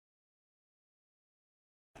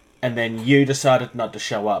and then you decided not to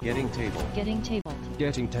show up. Getting tabled. Getting tabled.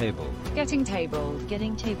 Getting tabled. Getting tabled.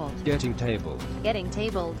 Getting tabled. Getting tabled. Getting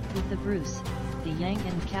tabled with the Bruce, the Yank,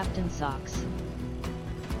 and Captain Socks.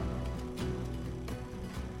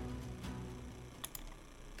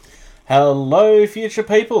 Hello, future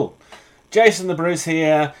people. Jason the Bruce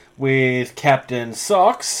here with Captain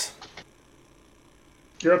Socks.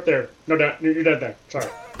 You're up there. No, down. You're down there. Sorry.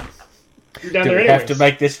 You're down Do there we anyways. have to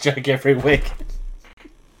make this joke every week?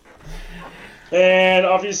 And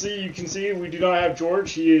obviously, you can see we do not have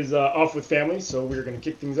George. He is off with family, so we're going to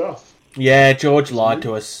kick things off. Yeah, George lied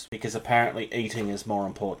to us because apparently eating is more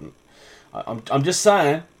important. I'm just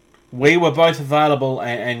saying, we were both available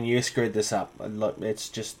and you screwed this up. Look, it's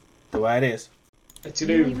just the way it is. It's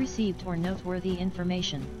Newly received or noteworthy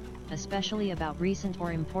information, especially about recent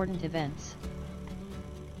or important events.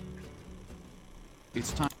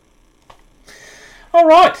 It's time.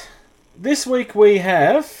 Alright, this week we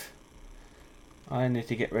have... I need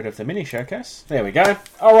to get rid of the mini showcase. There we go.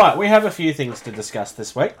 Alright, we have a few things to discuss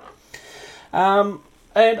this week. And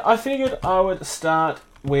I figured I would start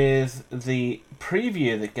with the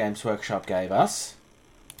preview that Games Workshop gave us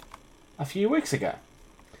a few weeks ago.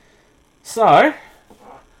 So,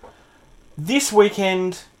 this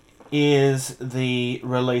weekend is the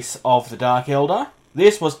release of The Dark Elder.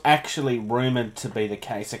 This was actually rumoured to be the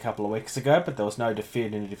case a couple of weeks ago, but there was no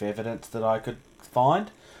definitive evidence that I could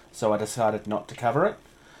find, so I decided not to cover it.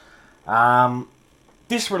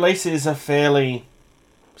 This release is a fairly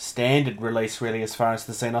standard release, really, as far as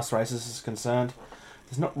the Xenos Races is concerned.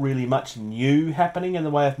 There's not really much new happening in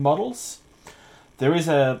the way of models. There is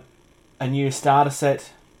a new starter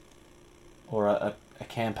set, or a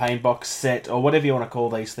campaign box set, or whatever you want to call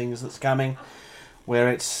these things that's coming,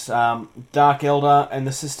 where it's Dark Elder and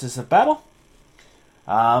the Sisters of Battle.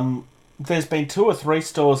 There's been 2 or 3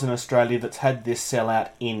 stores in Australia that's had this sell out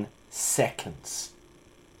in seconds,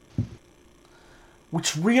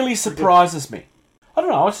 which really surprises me. I don't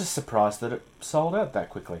know, I was just surprised that it sold out that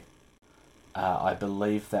quickly. I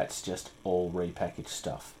believe that's just all repackaged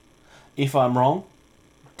stuff. If I'm wrong,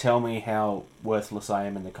 tell me how worthless I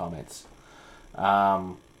am in the comments.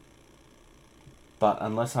 But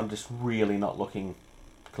unless I'm just really not looking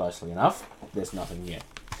closely enough, there's nothing yet.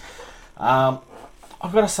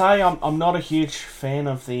 I've got to say, I'm not a huge fan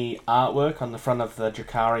of the artwork on the front of the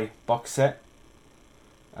Drukhari box set.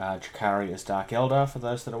 Drukhari is Dark Elder, for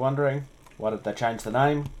those that are wondering. Why did they change the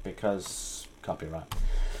name? Because copyright.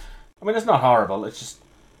 I mean, it's not horrible, it's just...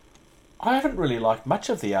 I haven't really liked much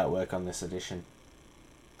of the artwork on this edition.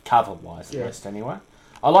 Cover-wise, at least, anyway.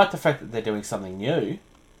 I like the fact that they're doing something new,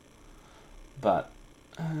 but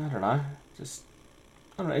I don't know.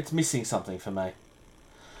 It's missing something for me.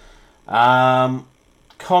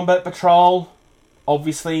 Combat Patrol.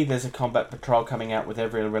 Obviously, there's a Combat Patrol coming out with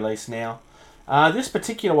every release now. This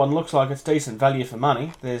particular one looks like it's decent value for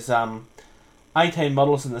money. There's 18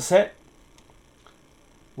 models in the set,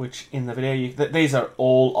 which in the video... these are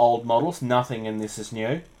all old models. Nothing in this is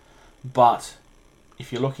new. But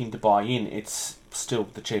if you're looking to buy in, it's still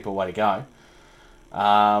the cheaper way to go.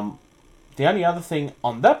 The only other thing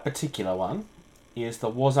on that particular one is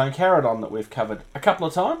the Warzone Caradon that we've covered a couple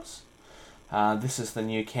of times. This is the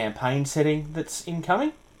new campaign setting that's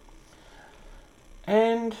incoming.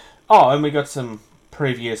 And we got some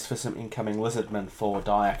previews for some incoming Lizardmen for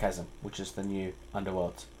Diachasm, which is the new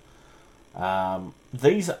Underworlds.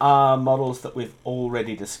 These are models that we've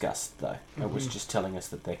already discussed, though. It was just telling us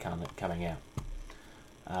that they're coming out.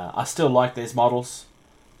 I still like these models.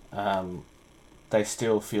 They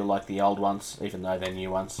still feel like the old ones, even though they're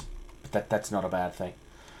new ones. But that's not a bad thing.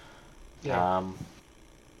 Yeah.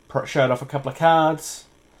 Showed off a couple of cards.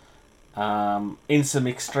 In some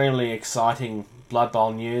extremely exciting Blood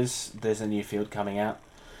Bowl news, there's a new field coming out.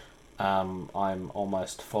 I'm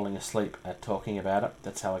almost falling asleep at talking about it.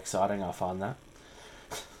 That's how exciting I find that.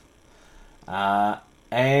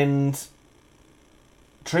 And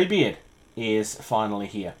Treebeard is finally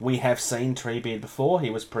here. We have seen Treebeard before. He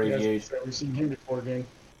was previewed. Yes, we've seen him before again.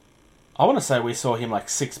 I want to say we saw him like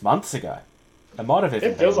 6 months ago. It might have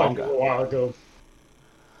even It feels been like longer. a while ago.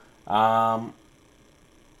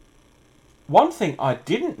 One thing I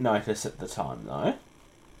didn't notice at the time, though,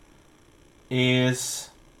 is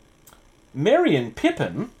Merry and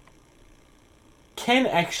Pippin can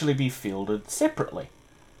actually be fielded separately.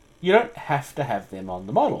 You don't have to have them on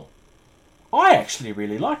the model. I actually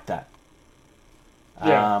really like that.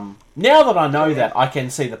 Yeah. Now that I know that, I can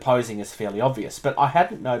see the posing is fairly obvious, but I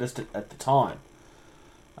hadn't noticed it at the time.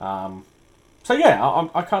 So yeah,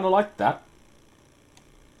 I kind of liked that.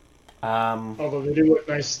 Although they do look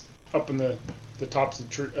nice up in the tops of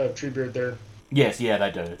Treebeard there. Yes, yeah,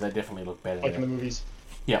 they do. They definitely look better. like in the movies.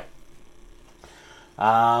 Yep.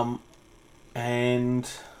 And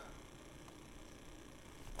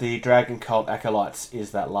the Dragon Cult Acolytes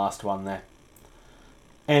is that last one there.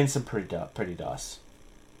 And some pretty dice.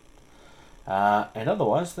 And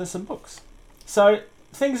otherwise, there's some books. So,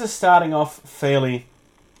 things are starting off fairly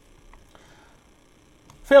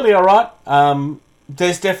alright.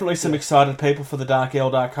 There's definitely some excited people for the Dark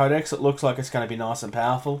Eldar Codex. It looks like it's going to be nice and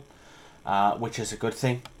powerful, which is a good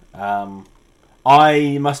thing.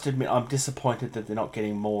 I must admit, I'm disappointed that they're not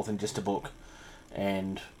getting more than just a book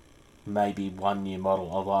and maybe one new model,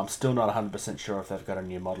 although I'm still not 100% sure if they've got a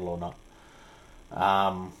new model or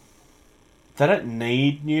not. They don't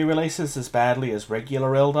need new releases as badly as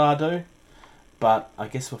regular Eldar do, but I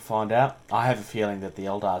guess we'll find out. I have a feeling that the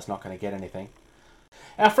Eldar is not going to get anything.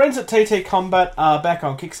 Our friends at TT Combat are back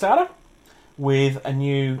on Kickstarter with a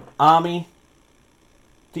new army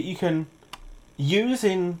that you can use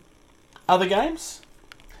in other games.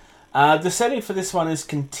 The setting for this one is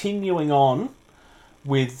continuing on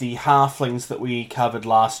with the halflings that we covered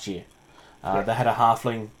last year. They had a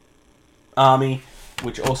halfling army,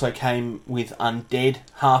 which also came with undead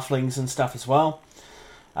halflings and stuff as well.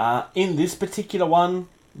 In this particular one,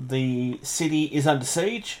 the city is under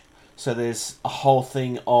siege, so there's a whole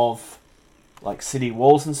thing of like city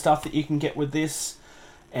walls and stuff that you can get with this,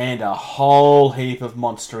 and a whole heap of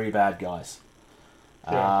monstery bad guys.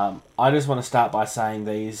 Yeah. I just want to start by saying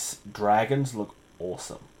these dragons look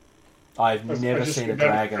awesome. I've never seen a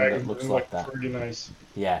dragon that looks like that. Pretty nice.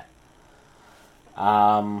 Yeah.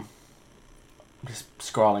 Just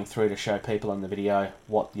scrolling through to show people in the video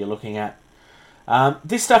what you're looking at.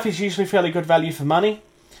 This stuff is usually fairly good value for money.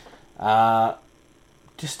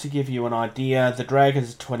 Just to give you an idea, the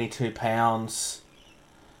dragons are £22.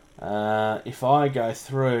 If I go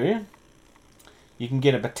through, you can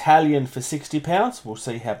get a battalion for £60. We'll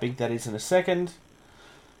see how big that is in a second.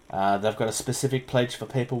 They've got a specific pledge for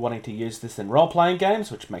people wanting to use this in role-playing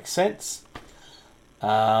games, which makes sense.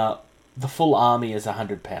 The full army is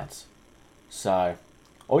 £100. So,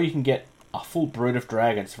 or you can get a full brood of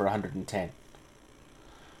dragons for 110.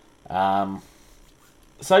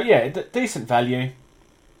 So yeah, decent value.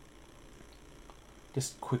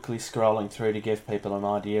 Just quickly scrolling through to give people an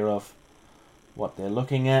idea of what they're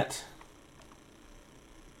looking at.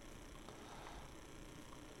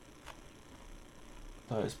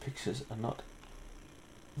 Those pictures are not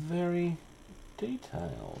very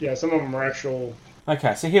detailed. Yeah, some of them are actual.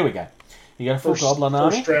 Okay, so here we go. You got a full goblin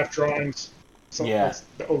army. First draft drawings. Some that's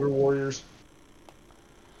the ogre warriors.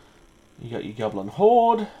 You got your goblin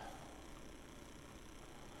horde.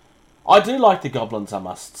 I do like the goblins, I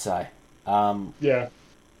must say. Yeah.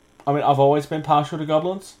 I mean, I've always been partial to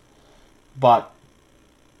goblins, but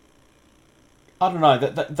I don't know,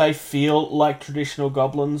 that they feel like traditional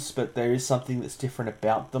goblins, but there is something that's different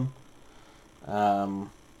about them.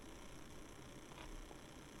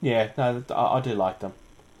 Yeah, no, I do like them.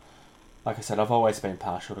 Like I said, I've always been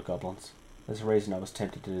partial to goblins. There's a reason I was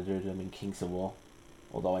tempted to do them in Kings of War,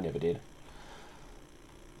 although I never did.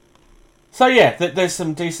 So yeah, there's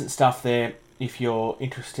some decent stuff there if you're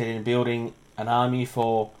interested in building an army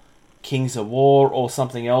for Kings of War or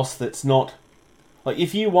something else that's not... Like,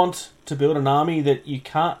 if you want to build an army that you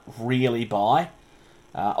can't really buy...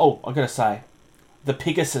 I've got to say, the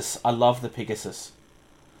Pegasus, I love the Pegasus.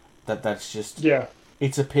 That's just... Yeah.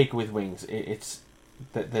 It's a pig with wings.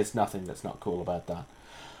 There's nothing that's not cool about that.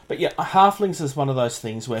 But yeah, Halflings is one of those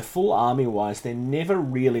things where full army-wise, there never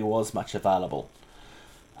really was much available.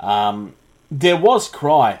 There was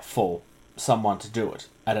cry for someone to do it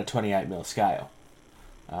at a 28mm scale.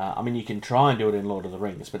 I mean, you can try and do it in Lord of the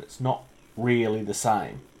Rings, but it's not really the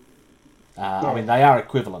same. No. I mean, they are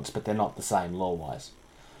equivalents, but they're not the same lore-wise.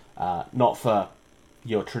 Not for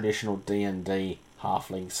your traditional D&D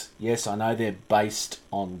halflings. Yes, I know they're based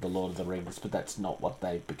on the Lord of the Rings, but that's not what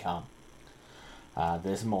they've become.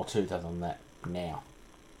 There's more to them than that now.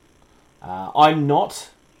 I'm not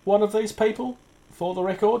one of these people, for the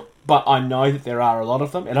record, but I know that there are a lot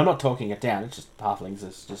of them, and I'm not talking it down, it's just halflings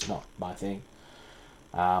is just not my thing.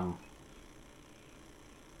 A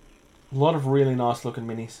lot of really nice looking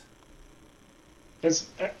minis. The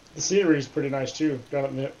scenery is pretty nice too,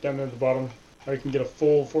 down there at the bottom. You can get a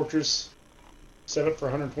full fortress set up for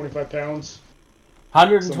 £125.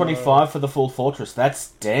 125 for the full fortress, that's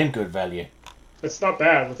damn good value. It's not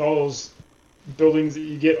bad with all those buildings that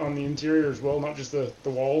you get on the interior as well, not just the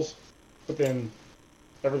walls, but then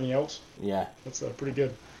everything else. Yeah. That's pretty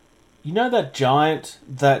good. You know that giant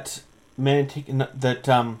that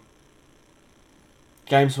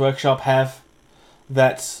Games Workshop have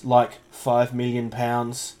that's like £5 million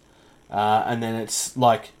and then it's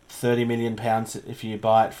like £30 million if you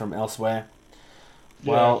buy it from elsewhere.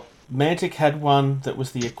 Yeah. Well, Mantic had one that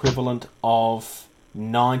was the equivalent of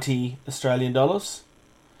 90 Australian dollars,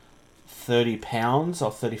 £30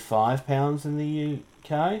 or £35 in the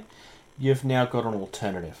UK. You've now got an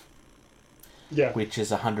alternative, Yeah. which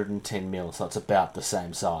is 110 mil, so it's about the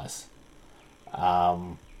same size.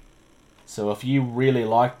 So if you really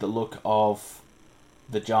like the look of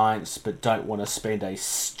the Giants but don't want to spend a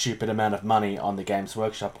stupid amount of money on the Games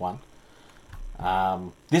Workshop one,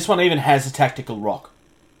 this one even has a tactical rock.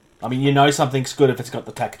 I mean, you know something's good if it's got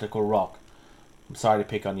the tactical rock. I'm sorry to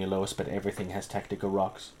pick on you, Lewis, but everything has tactical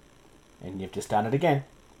rocks. And you've just done it again.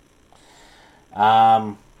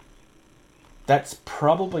 That's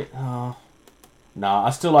probably... no,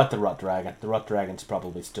 I still like the Rot Dragon. The Rot Dragon's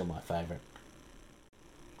probably still my favourite.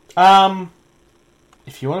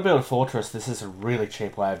 If you want to build a fortress, this is a really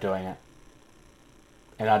cheap way of doing it.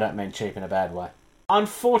 And I don't mean cheap in a bad way.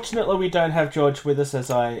 Unfortunately, we don't have George with us,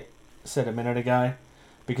 as I said a minute ago.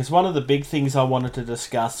 Because one of the big things I wanted to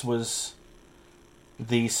discuss was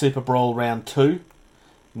the Super Brawl Round 2,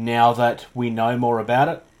 now that we know more about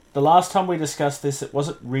it. The last time we discussed this, it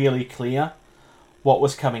wasn't really clear what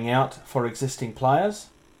was coming out for existing players.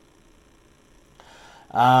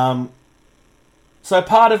 So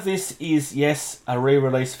part of this is, yes, a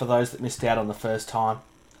re-release for those that missed out on the first time.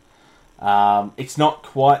 It's not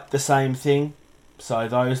quite the same thing, so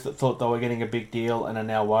those that thought they were getting a big deal and are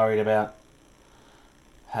now worried about,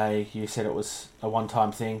 hey, you said it was a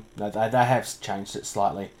one-time thing. No, they have changed it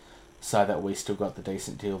slightly so that we still got the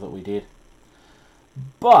decent deal that we did.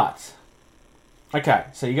 But, okay,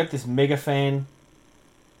 so you got this Mega Fan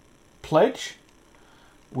pledge,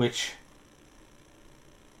 which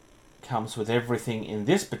comes with everything in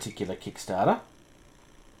this particular Kickstarter.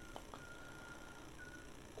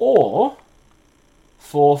 Or,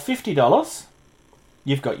 for $50,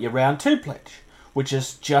 you've got your Round 2 pledge, which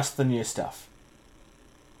is just the new stuff.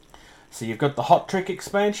 So you've got the Hot Trick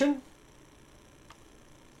expansion.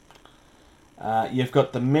 You've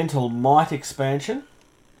got the Mental Might expansion.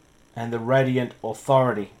 And the Radiant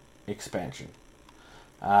Authority expansion.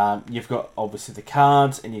 You've got, obviously, the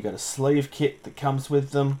cards, and you've got a sleeve kit that comes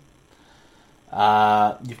with them.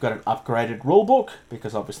 You've got an upgraded rulebook,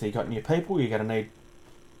 because obviously you've got new people. You're going to need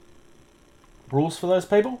rules for those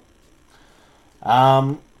people.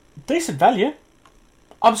 Decent value.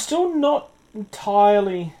 I'm still not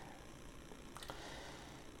entirely...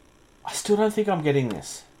 I still don't think I'm getting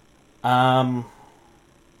this. I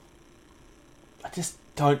just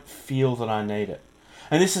don't feel that I need it.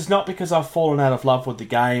 And this is not because I've fallen out of love with the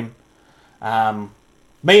game.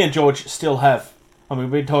 Me and George still have... I mean,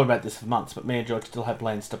 we've been talking about this for months, but me and George still have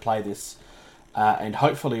plans to play this and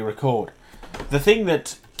hopefully record. The thing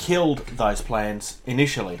that killed those plans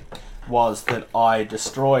initially was that I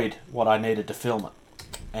destroyed what I needed to film it.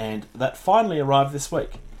 And that finally arrived this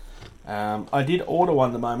week. I did order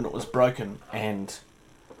one the moment it was broken, and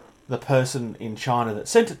the person in China that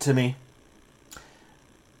sent it to me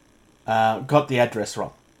got the address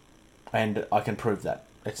wrong. And I can prove that.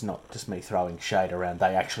 It's not just me throwing shade around.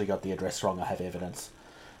 They actually got the address wrong. I have evidence.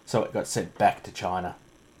 So it got sent back to China.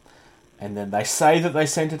 And then they say that they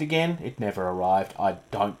sent it again. It never arrived. I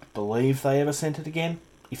don't believe they ever sent it again.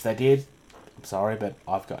 If they did, I'm sorry, but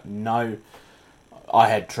I've got no...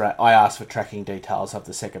 I asked for tracking details of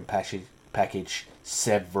the second package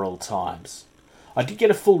several times. I did get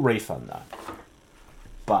a full refund though,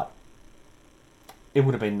 but it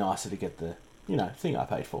would have been nicer to get the thing I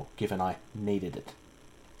paid for, given I needed it.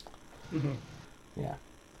 Mm-hmm. Yeah,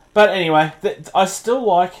 but anyway, I still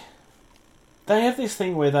like. They have this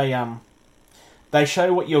thing where they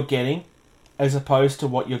show what you're getting, as opposed to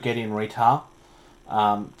what you're getting in retail.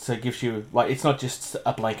 So it gives you, it's not just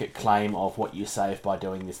a blanket claim of what you save by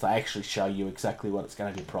doing this. They actually show you exactly what it's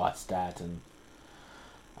going to be priced at. And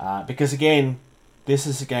because, again, this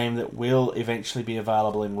is a game that will eventually be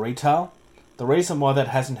available in retail. The reason why that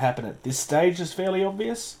hasn't happened at this stage is fairly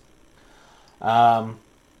obvious. The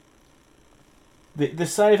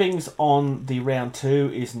savings on the Round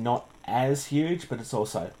 2 is not as huge, but it's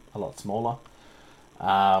also a lot smaller.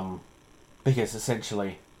 Because,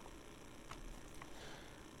 essentially...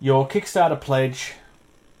 your Kickstarter pledge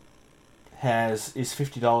is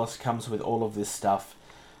 $50, comes with all of this stuff,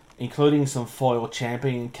 including some foil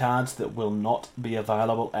champion cards that will not be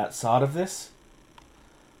available outside of this.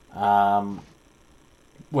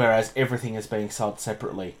 Whereas everything is being sold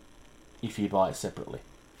separately if you buy it separately.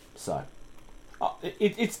 So,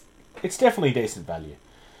 it's definitely decent value.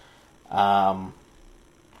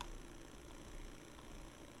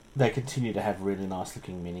 They continue to have really nice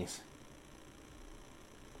looking minis.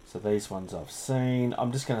 So these ones I've seen.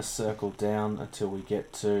 I'm just going to circle down until we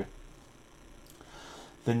get to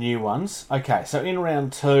the new ones. Okay, so in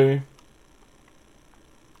round 2,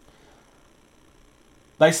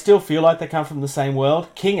 they still feel like they come from the same world.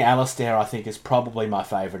 King Alistair, I think, is probably my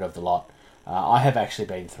favourite of the lot. I have actually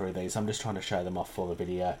been through these. I'm just trying to show them off for the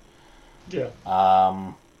video. Yeah.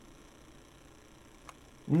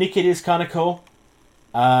 Nickit is kind of cool.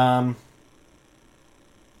 I'm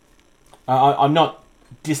not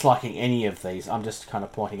disliking any of these. I'm just kind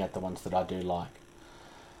of pointing at the ones that I do like.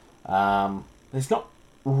 There's not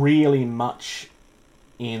really much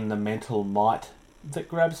in the Mental Might that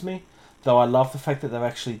grabs me, though I love the fact that they've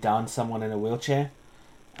actually done someone in a wheelchair.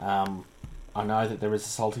 I know that there is a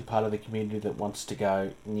salty part of the community that wants to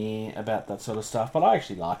go about that sort of stuff, but I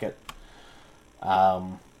actually like it.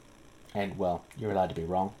 And, well, you're allowed to be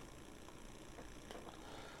wrong.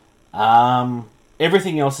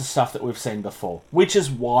 Everything else is stuff that we've seen before, which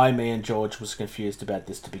is why me and George was confused about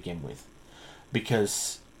this to begin with.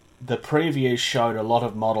 Because the previews showed a lot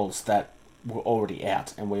of models that were already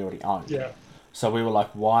out and we already owned. Yeah. So we were like,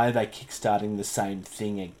 why are they kickstarting the same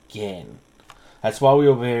thing again? That's why we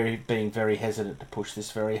were being very hesitant to push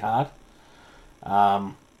this very hard.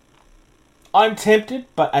 I'm tempted,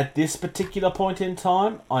 but at this particular point in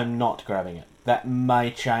time, I'm not grabbing it. That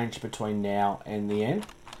may change between now and the end.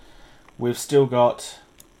 We've still got...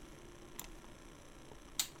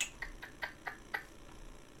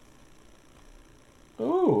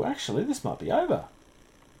 Ooh, actually, this might be over.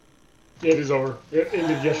 Yeah, it is over. It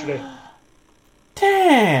ended yesterday.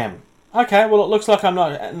 Damn! Okay, well, it looks like I'm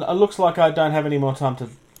not... It looks like I don't have any more time to...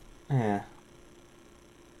 Yeah.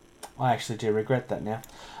 I actually do regret that now.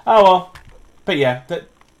 Oh, well. But yeah,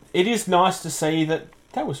 it is nice to see that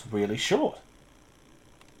was really short.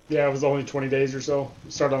 Yeah, it was only 20 days or so.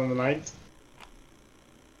 It started on the 9th.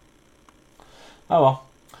 Oh,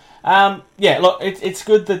 well. Yeah, look, it's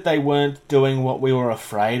good that they weren't doing what we were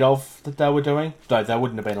afraid of that they were doing. Though they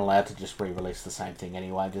wouldn't have been allowed to just re-release the same thing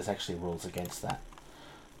anyway. There's actually rules against that.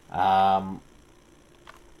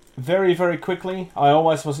 Very, very quickly, I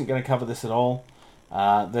always wasn't going to cover this at all.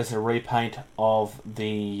 There's a repaint of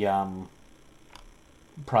the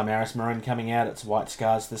Primaris Maroon coming out. It's White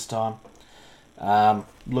Scars this time.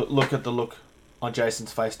 Look at the look on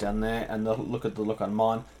Jason's face down there, and look at the look on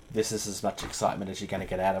mine. This is as much excitement as you're going to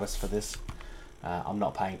get out of us for this. I'm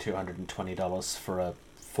not paying $220 for a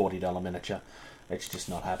 $40 miniature. It's just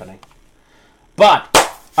not happening. But,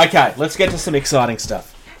 okay, let's get to some exciting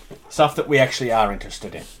stuff. Stuff that we actually are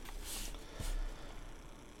interested in.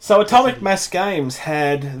 So Atomic Mass Games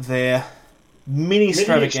had their mini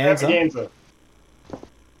extravaganza.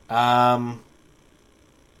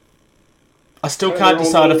 I still can't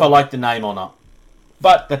decide if I like the name or not.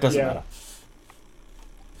 But that doesn't matter.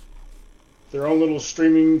 Their own little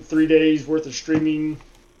streaming, 3 days worth of streaming.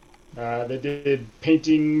 They did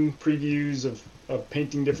painting previews of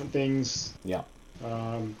painting different things. Yeah.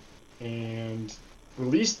 And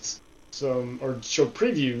released showed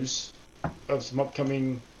previews of some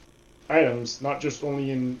upcoming items, not just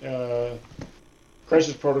only in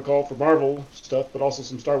Crisis Protocol for Marvel stuff, but also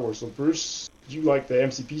some Star Wars. So Bruce, you like the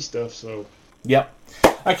MCP stuff, so... Yep.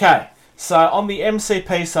 Okay, so on the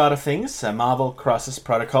MCP side of things, so Marvel Crisis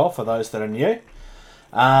Protocol, for those that are new,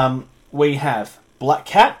 we have Black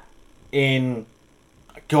Cat in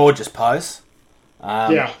a gorgeous pose.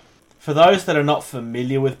 Yeah. For those that are not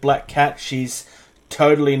familiar with Black Cat, she's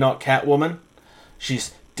totally not Catwoman.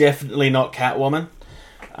 She's definitely not Catwoman.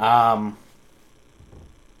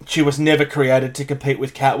 She was never created to compete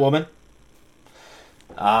with Catwoman.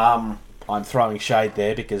 I'm throwing shade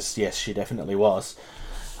there because, yes, she definitely was.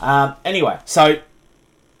 Anyway, so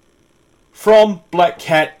from Black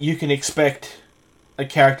Cat, you can expect a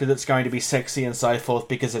character that's going to be sexy and so forth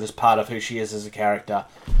because it is part of who she is as a character.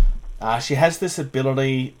 She has this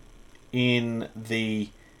ability in the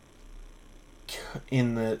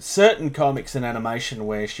certain comics and animation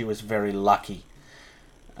where she was very lucky.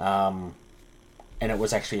 And it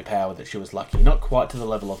was actually a power that she was lucky. Not quite to the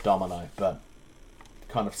level of Domino, but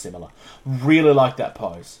kind of similar. Really like that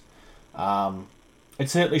pose. It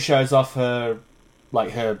certainly shows off her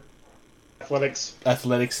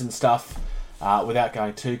athletics and stuff without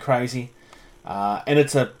going too crazy. And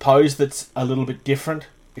it's a pose that's a little bit different.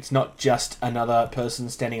 It's not just another person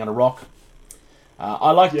standing on a rock.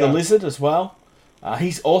 I like the lizard as well.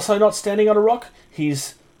 He's also not standing on a rock.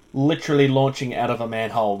 He's literally launching out of a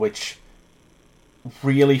manhole, which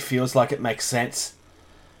really feels like it makes sense.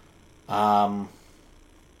 I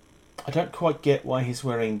don't quite get why he's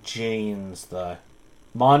wearing jeans, though.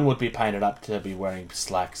 Mine would be painted up to be wearing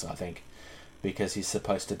slacks, I think. because he's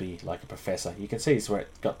supposed to be like a professor. You can see he's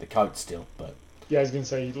got the coat still, but Yeah, I was going to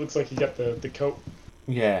say, he looks like he got the coat.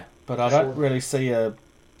 yeah. But I don't really see a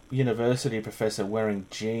university professor wearing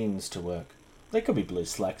jeans to work. They could be blue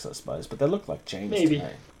slacks, I suppose, but they look like jeans Maybe. to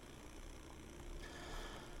me.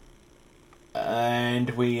 And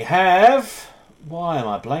we have... Why am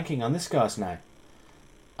I blanking on this guy's name?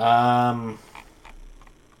 Oh,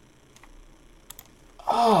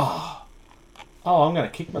 I'm going to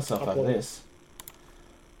kick myself over this.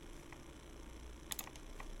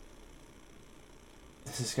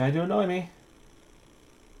 This is going to annoy me.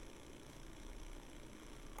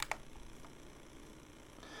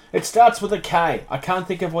 It starts with a K. I can't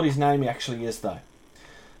think of what his name actually is, though.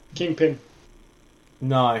 Kingpin.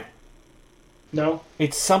 No. No?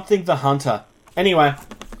 It's something the Hunter. Anyway.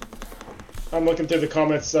 I'm looking through the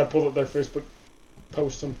comments. I pulled up their Facebook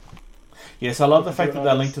post. Yes, I love the fact that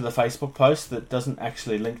they link to the Facebook post that doesn't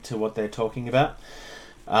actually link to what they're talking about.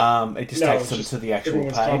 It just takes them to the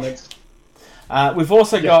actual page. We've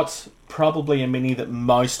also got probably a mini that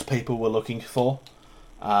most people were looking for,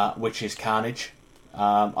 which is Carnage.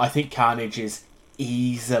 I think Carnage is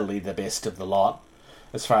easily the best of the lot,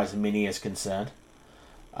 as far as the mini is concerned.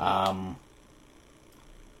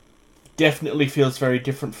 Definitely feels very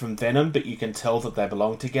different from Venom, but you can tell that they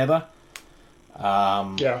belong together.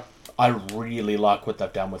 Yeah. I really like what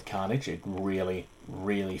they've done with Carnage. It really,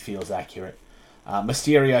 really feels accurate.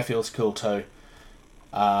 Mysterio feels cool too.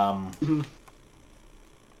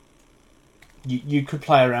 You could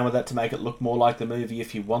play around with that to make it look more like the movie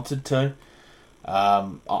if you wanted to.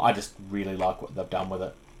 I just really like what they've done with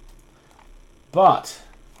it. But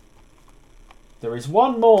there is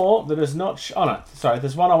one more that is not... oh no, sorry,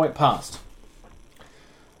 there's one I went past.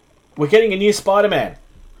 We're getting a new Spider-Man.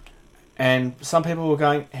 And some people were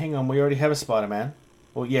going, hang on, we already have a Spider-Man.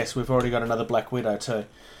 Well, yes, we've already got another Black Widow too.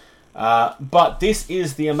 But this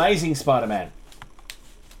is the Amazing Spider-Man.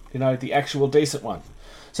 You know, the actual decent one.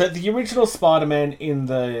 So the original Spider-Man in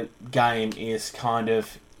the game is kind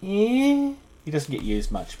of... he doesn't get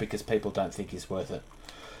used much because people don't think he's worth it.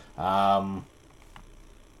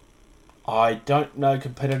 I don't know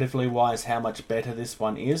competitively wise how much better this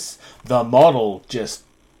one is. The model just...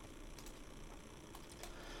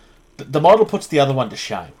 the model puts the other one to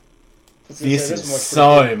shame. This is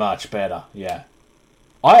so much better, yeah.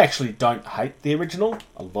 I actually don't hate the original.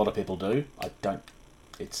 A lot of people do. I don't...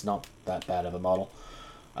 it's not that bad of a model.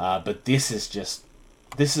 But this is just...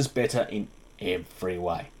 this is better in every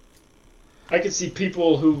way. I could see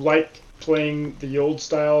people who like playing the old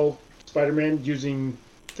style Spider-Man using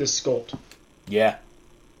this sculpt. Yeah.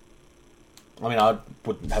 I mean, I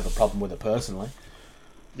wouldn't have a problem with it personally.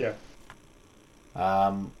 Yeah.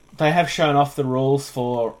 They have shown off the rules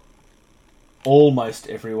for almost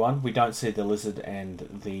everyone. We don't see the Lizard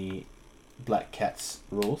and the Black Cat's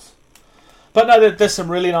rules. But no, there's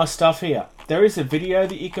some really nice stuff here. There is a video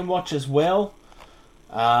that you can watch as well,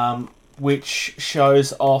 which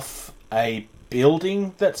shows off a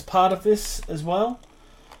building that's part of this as well.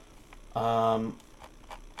 I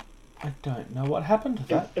don't know what happened to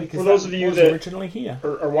that. And for those of you that originally here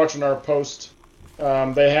are watching our post,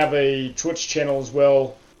 they have a Twitch channel as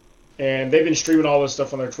well, and they've been streaming all this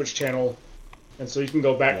stuff on their Twitch channel, and so you can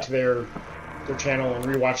go back to their channel and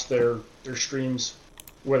rewatch their streams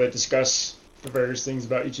where they discuss the various things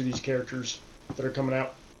about each of these characters that are coming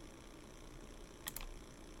out.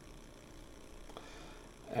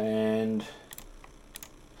 And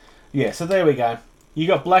yeah, so there we go. You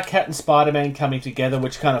got Black Cat and Spider-Man coming together,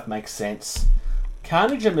 which kind of makes sense.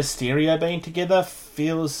 Carnage and Mysterio being together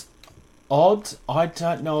feels odd. I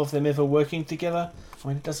don't know of them ever working together. I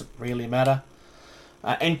mean, it doesn't really matter.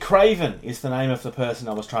 And Craven is the name of the person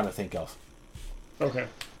I was trying to think of. Okay.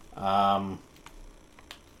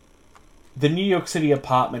 The New York City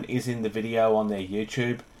apartment is in the video on their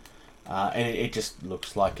YouTube. And it just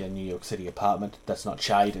looks like a New York City apartment. That's not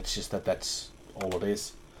shade, it's just that's all it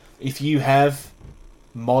is. If you have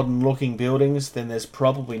modern looking buildings, then there's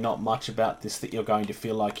probably not much about this that you're going to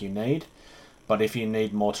feel like you need. But if you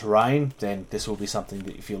need more terrain, then this will be something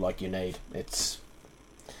that you feel like you need. It's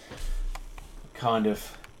kind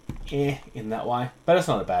of in that way. But it's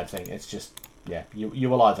not a bad thing. It's just, yeah, you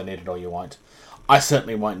will either need it or you won't. I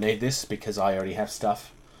certainly won't need this because I already have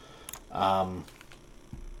stuff.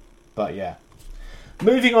 But yeah.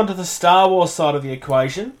 Moving on to the Star Wars side of the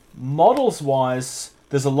equation, models-wise,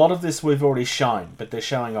 there's a lot of this we've already shown, but they're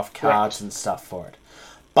showing off cards and stuff for it.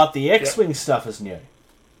 But the X-Wing stuff is new.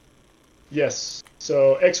 Yes.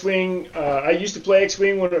 So X-Wing, I used to play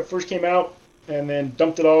X-Wing when it first came out, and then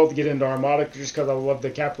dumped it all to get into Armada just because I love the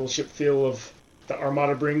capital ship feel of the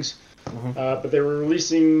Armada brings. But they were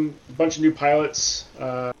releasing a bunch of new pilots.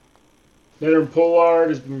 Netherm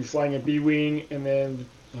Pollard is going to be flying a B-Wing, and then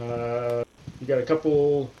you got a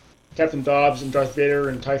couple Captain Dobbs and Darth Vader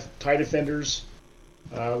and TIE Defenders.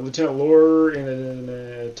 Lieutenant Lore in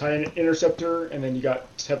a TIE Interceptor, and then you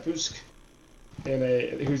got Tepusk,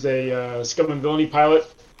 who's a Scum and Villainy pilot,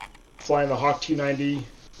 flying the Hawk 290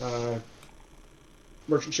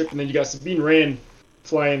 merchant ship, and then you got Sabine Wren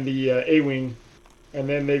flying the A-Wing, and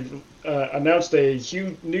then they've announced a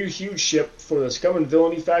new huge ship for the Scum and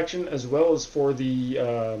Villainy faction, as well as for the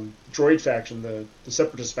droid faction, the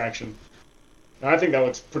Separatist faction. And I think that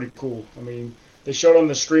looks pretty cool. I mean, they showed on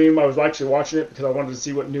the stream. I was actually watching it because I wanted to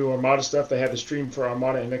see what new Armada stuff. They had the stream for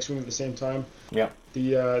Armada and X-Wing at the same time. Yeah.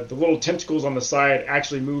 The little tentacles on the side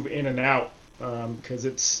actually move in and out because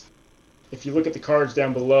if you look at the cards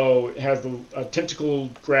down below, it has a tentacle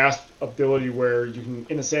grasp ability where you can,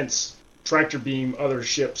 in a sense, tractor beam other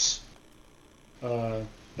ships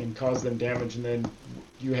and cause them damage. And then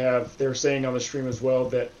they're saying on the stream as well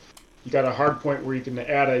that you got a hard point where you can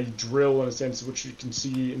add a drill, in a sense, which you can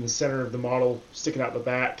see in the center of the model sticking out the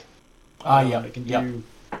back. Yeah. It can do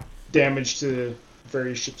damage to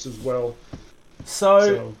various ships as well.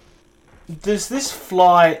 So, does this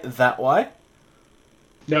fly that way?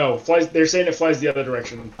 No, they're saying it flies the other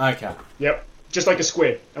direction. Okay. Yep, just like a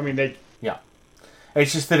squid. I mean, they... Yeah.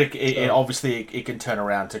 It's just that it obviously it can turn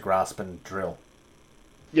around to grasp and drill.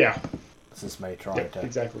 Yeah. This is me trying to...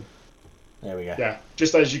 Exactly. There we go. Yeah,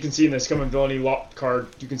 just as you can see in the Scum and Villainy lock card,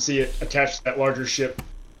 you can see it attached to that larger ship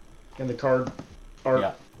in the card art.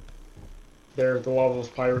 Yeah. There, the Lawless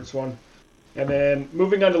Pirates one. And then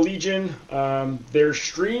moving on to Legion, their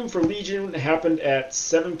stream for Legion happened at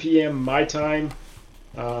 7 p.m. my time.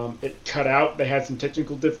 It cut out. They had some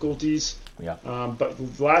technical difficulties. Yeah. But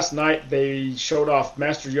last night they showed off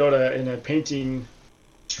Master Yoda in a painting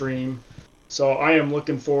stream. So I am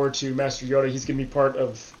looking forward to Master Yoda. He's going to be part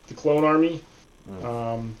of the Clone Army.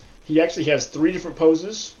 He actually has 3 different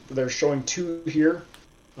poses. They're showing 2 here.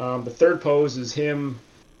 The third pose is him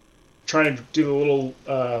trying to do the little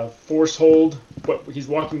force hold, but he's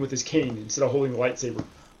walking with his cane instead of holding the lightsaber.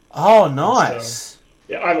 Oh, nice.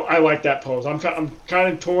 Yeah, I like that pose. I'm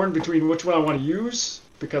kind of torn between which one I want to use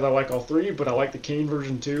because I like all 3, but I like the cane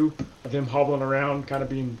version too, of him hobbling around, kind of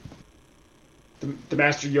being the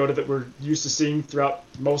Master Yoda that we're used to seeing throughout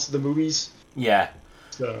most of the movies. Yeah.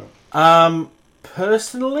 So.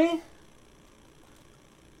 Personally,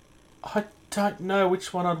 I don't know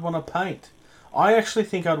which one I'd want to paint. I actually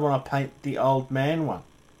think I'd want to paint the old man one.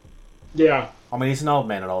 Yeah. I mean, he's an old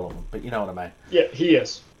man at all of them, but you know what I mean. Yeah, he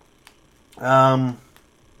is.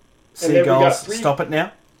 Seagulls, stop it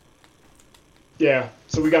now. Yeah,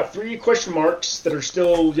 so we got 3 question marks that are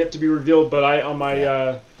still yet to be revealed, but on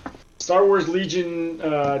my Star Wars Legion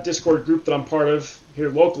Discord group that I'm part of here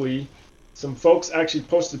locally, some folks actually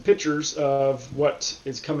posted pictures of what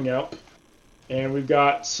is coming out. And we've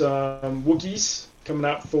got some Wookiees coming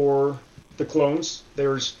out for the clones.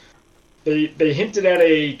 They hinted at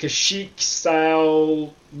a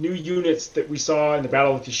Kashyyyk-style new units that we saw in the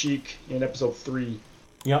Battle of Kashyyyk in Episode 3.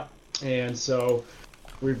 Yep. And so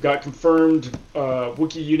we've got confirmed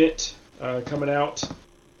Wookiee unit coming out,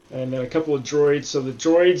 and then a couple of droids. So the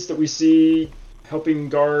droids that we see helping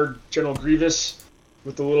guard General Grievous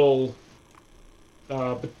with the little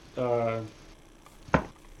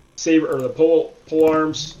saber or the pole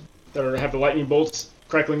arms that have the lightning bolts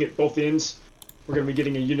crackling at both ends. We're going to be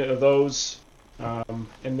getting a unit of those. And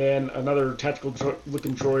then another tactical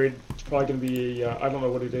looking droid. It's probably going to be I don't know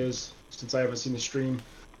what it is since I haven't seen the stream.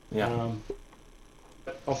 Yeah.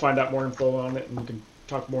 I'll find out more info on it and we can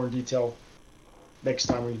talk more in detail next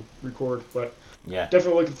time we record. But yeah,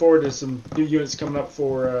 definitely looking forward to some new units coming up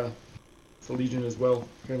for Legion as well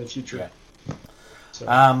here in the future. Yeah.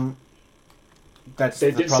 So. That's they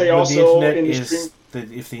the did problem say with also the internet in the is stream.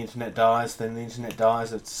 that if the internet dies, then the internet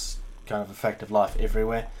dies. It's kind of a fact of life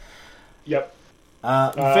everywhere. Yep.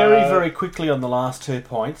 Very, very quickly on the last 2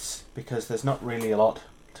 points, because there's not really a lot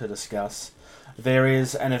to discuss. There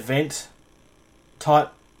is an event type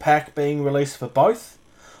pack being released for both.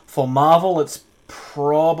 For Marvel, it's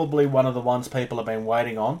probably one of the ones people have been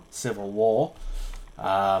waiting on, Civil War.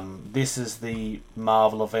 This is the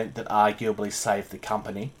Marvel event that arguably saved the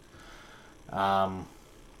company.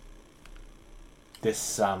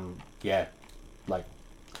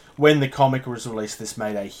 When the comic was released, this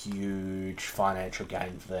made a huge financial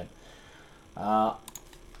gain for them.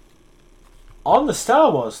 On the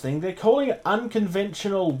Star Wars thing, they're calling it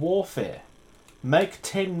unconventional warfare. Make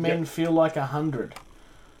 10 men feel like 100.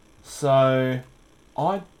 So,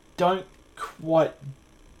 I don't quite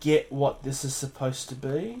get what this is supposed to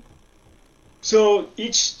be. So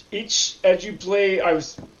each as you play, I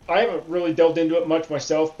haven't really delved into it much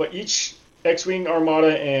myself, but each X-wing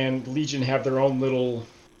Armada and Legion have their own little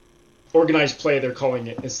organized play. They're calling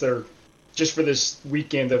it. It's their just for this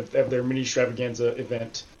weekend of their mini extravaganza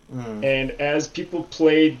event. And as people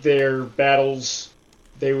played their battles,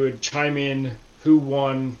 they would chime in who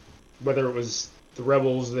won, whether it was the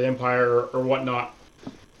Rebels, the Empire, or whatnot.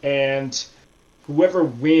 And whoever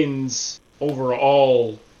wins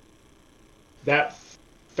overall, that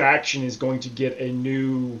faction is going to get a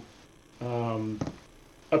new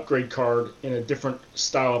upgrade card in a different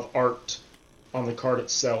style of art on the card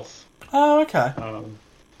itself. Oh, okay.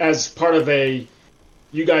 As part of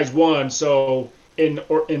you guys won, so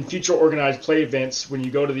in future organized play events, when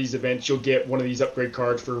you go to these events, you'll get one of these upgrade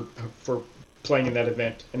cards for playing in that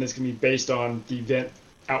event, and it's going to be based on the event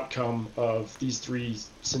outcome of these 3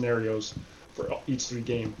 scenarios for each 3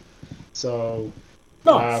 game. So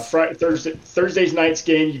Nice. Thursday's night's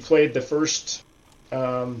game, you played the first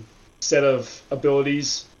set of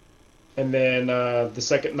abilities, and then the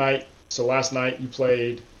second night, so last night, you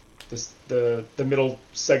played the middle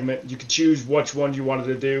segment. You could choose which one you wanted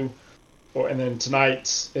to do, and then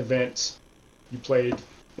tonight's event, you played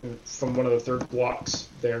from one of the third blocks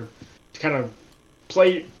there to kind of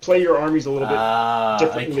play your armies a little bit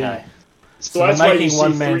differently. Okay. So So that's why you making see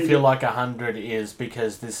one man 3 feel like 100 is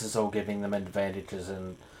because this is all giving them advantages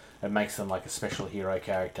and it makes them like a special hero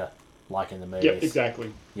character, like in the movies. Yep,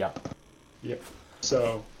 exactly. Yep. Yep.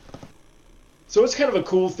 So it's kind of a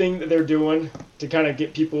cool thing that they're doing to kind of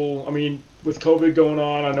get people. I mean, with COVID going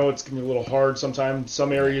on, I know it's going to be a little hard sometimes.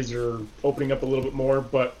 Some areas are opening up a little bit more,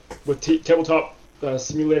 but with Tabletop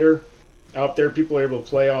Simulator out there, people are able to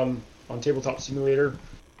play on Tabletop Simulator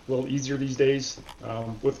a little easier these days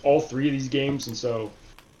with all 3 of these games, and so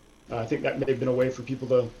I think that may have been a way for people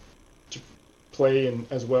to play and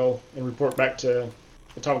as well and report back to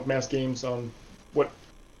Atomic Mass Games on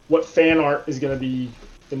what fan art is going to be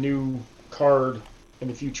the new card in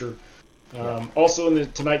the future. Also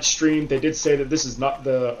in tonight's stream, they did say that this is not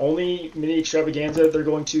the only mini extravaganza they're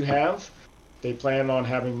going to have. They plan on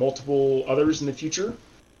having multiple others in the future.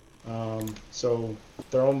 So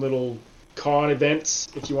their own little con events,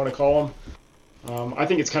 if you want to call them. I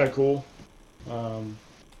think it's kind of cool.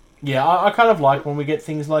 Yeah, I kind of like when we get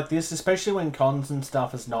things like this, especially when cons and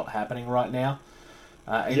stuff is not happening right now.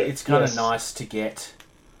 It's kind of nice to get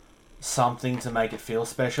something to make it feel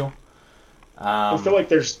special. I feel like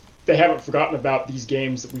they haven't forgotten about these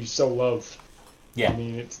games that we so love. Yeah. I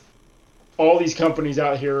mean, it's all these companies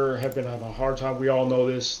out here have been having a hard time. We all know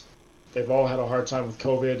this. They've all had a hard time with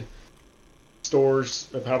COVID. Stores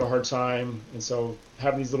have had a hard time, and so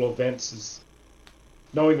having these little events is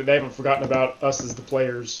knowing that they haven't forgotten about us as the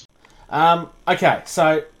players. Okay,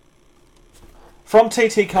 so from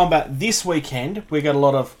TT Combat this weekend, we got a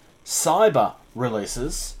lot of cyber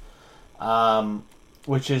releases,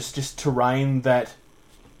 which is just terrain that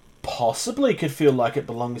possibly could feel like it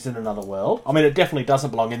belongs in another world. I mean, it definitely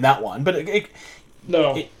doesn't belong in that one, but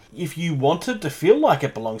if you wanted to feel like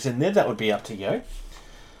it belongs in there, that would be up to you.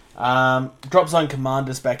 Drop Zone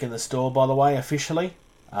Commander's back in the store, by the way, officially.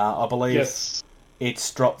 I believe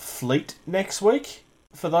it's Drop Fleet next week.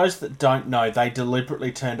 For those that don't know, they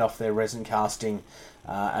deliberately turned off their resin casting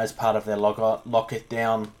as part of their lock it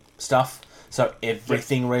down stuff. So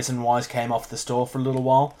everything resin-wise came off the store for a little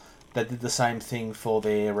while. They did the same thing for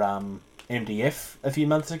their MDF a few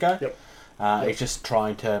months ago. It's just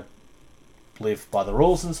trying to live by the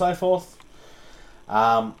rules and so forth.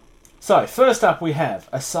 So, first up we have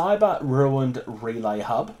a Cyber Ruined Relay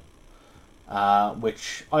Hub,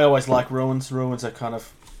 which I always like ruins. Ruins are kind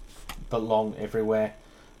of belong everywhere,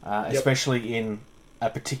 especially in a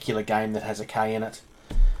particular game that has a K in it.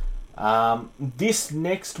 This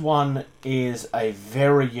next one is a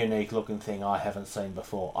very unique looking thing I haven't seen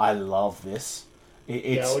before. I love this.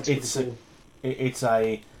 It's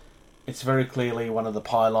very clearly one of the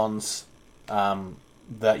pylons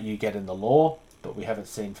that you get in the lore, but we haven't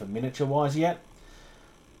seen for miniature wise yet.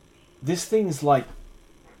 This thing's like,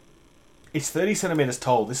 it's 30 centimeters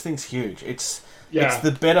tall. This thing's huge. It's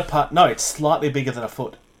the better part. No, it's slightly bigger than a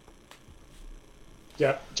foot.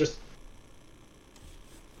 Yeah, just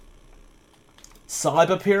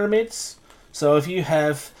cyber pyramids. So if you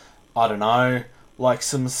have, I don't know, like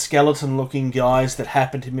some skeleton looking guys that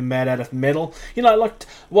happen to be made out of metal, you know, like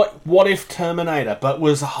what if Terminator, but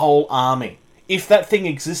was a whole army? If that thing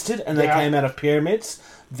existed and they came out of pyramids,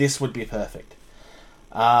 this would be perfect.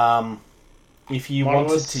 If you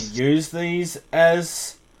wanted to use these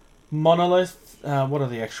as monolith, what are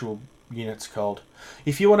the actual unit's called.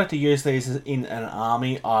 If you wanted to use these in an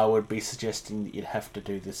army, I would be suggesting that you'd have to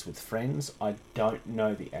do this with friends. I don't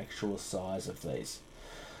know the actual size of these.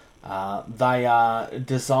 They are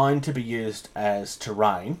designed to be used as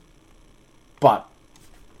terrain, but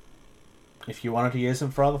if you wanted to use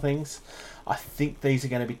them for other things, I think these are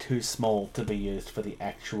going to be too small to be used for the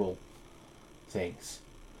actual things.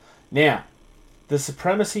 Now, the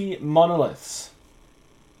Supremacy Monoliths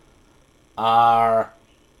are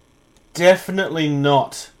definitely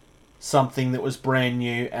not something that was brand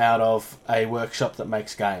new out of a workshop that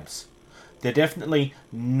makes games. They're definitely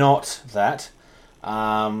not that.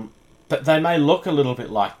 But they may look a little bit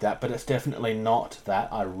like that, but it's definitely not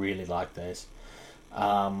that. I really like these.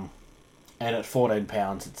 And at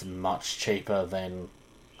 £14, it's much cheaper than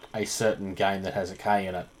a certain game that has a K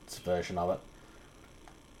in its version of it.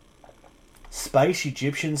 Space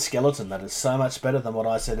Egyptian Skeleton. That is so much better than what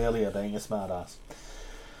I said earlier, being a smartass.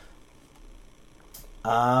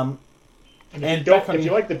 And if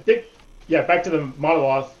you like the big, back to the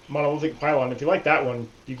monolithic pylon. If you like that one,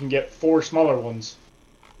 you can get 4 smaller ones.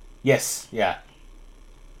 Yes, yeah.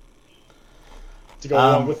 To go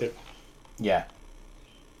along with it. Yeah.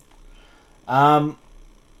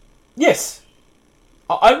 Yes.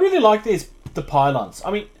 I really like the pylons.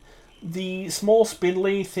 I mean, the small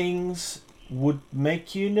spindly things would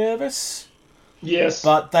make you nervous. Yes.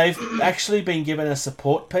 But they've actually been given a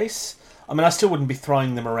support piece. I mean, I still wouldn't be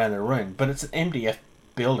throwing them around the room, but it's an MDF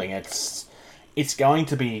building. It's going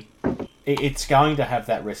to have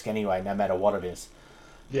that risk anyway, no matter what it is.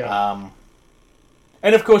 Yeah.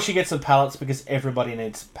 And of course you get some pallets because everybody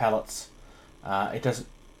needs pallets. It doesn't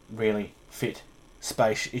really fit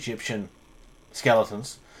space Egyptian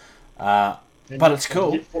skeletons. But it's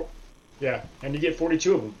cool. And you get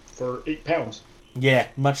 42 of them for £8. Yeah,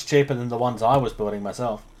 much cheaper than the ones I was building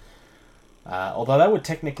myself. Although they were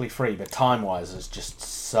technically free, but time-wise it's just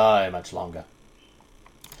so much longer.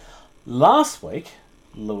 Last week,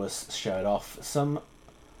 Lewis showed off some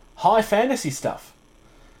high fantasy stuff.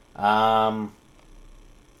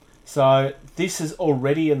 So this is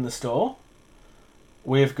already in the store.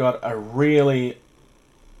 We've got a really...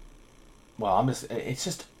 it's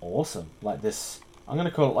just awesome. Like this... I'm going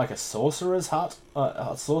to call it like a sorcerer's hut,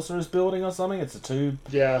 a sorcerer's building or something. It's a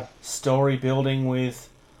 2-story building with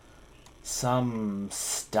some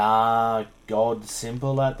star god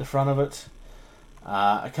symbol at the front of it.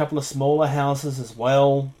 A couple of smaller houses as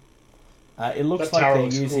well. It looks like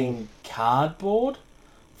they're using cardboard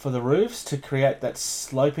for the roofs to create that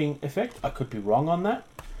sloping effect. I could be wrong on that.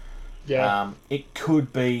 Yeah. It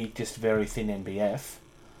could be just very thin NBF.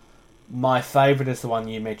 My favourite is the one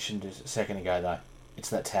you mentioned a second ago, though. It's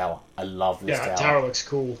that tower. I love this tower. Yeah, tower looks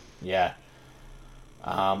cool. Yeah.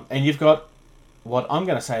 And you've got what I'm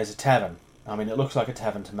going to say is a tavern. I mean, it looks like a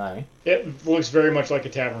tavern to me. It looks very much like a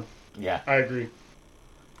tavern. Yeah. I agree.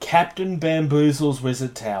 Captain Bamboozle's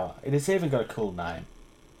Wizard Tower. It has even got a cool name.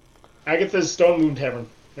 Agatha's Stone Moon Tavern.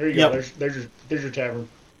 There you go. There's your tavern.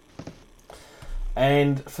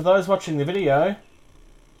 And for those watching the video,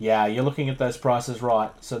 yeah, you're looking at those prices right.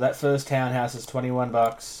 So that first townhouse is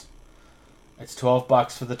 $21. It's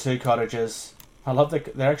 $12 for the 2 cottages. I love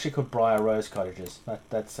that they're actually called Briar Rose cottages.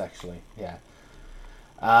 That's actually, yeah.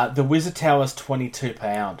 The Wizard Tower is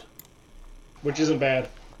 £22. Which isn't bad.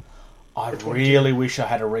 I really wish I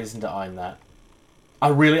had a reason to own that. I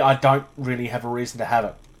don't really have a reason to have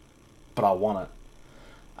it, but I want it.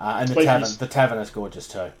 And the tavern is gorgeous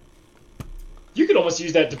too. You could almost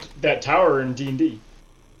use that tower in D&D.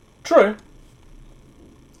 True.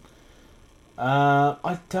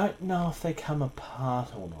 I don't know if they come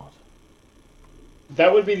apart or not.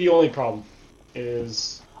 That would be the only problem.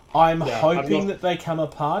 I'm hoping that they come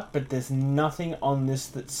apart, but there's nothing on this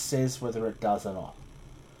that says whether it does or not.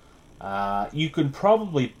 You can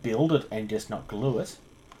probably build it and just not glue it.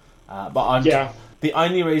 The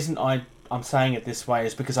only reason I'm saying it this way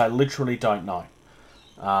is because I literally don't know.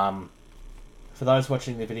 For those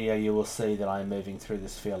watching the video, you will see that I'm moving through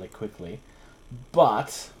this fairly quickly.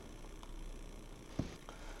 But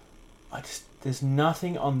there's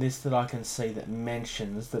nothing on this that I can see that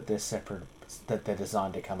mentions that they're separate, that they're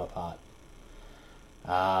designed to come apart.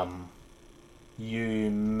 You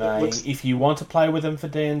may, if you want to play with them for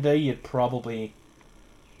D&D, you'd probably...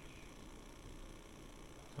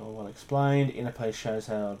 All well explained. Interface shows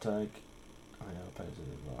how to take...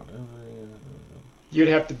 You'd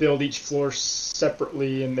have to build each floor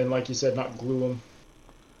separately and then, like you said, not glue them.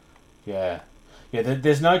 Yeah.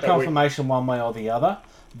 There's no confirmation one way or the other.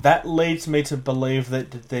 That leads me to believe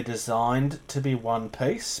that they're designed to be one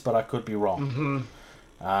piece, but I could be wrong.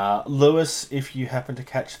 Mm-hmm. Lewis, if you happen to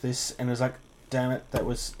catch this and was like, damn it, that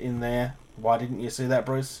was in there. Why didn't you see that,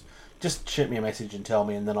 Bruce? Just shoot me a message and tell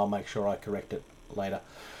me, and then I'll make sure I correct it later.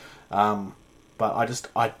 But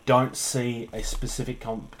I don't see a specific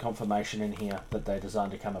confirmation in here that they're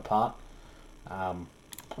designed to come apart. I mean,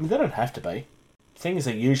 they don't have to be. Things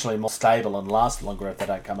are usually more stable and last longer if they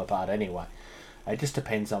don't come apart anyway. It just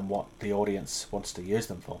depends on what the audience wants to use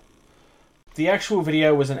them for. The actual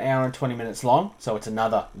video was an hour and 20 minutes long, so it's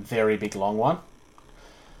another very big long one.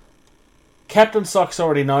 Captain Socks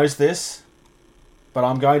already knows this, but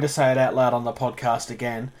I'm going to say it out loud on the podcast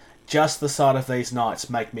again. Just the sight of these knights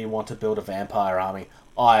make me want to build a vampire army.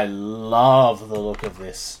 I love the look of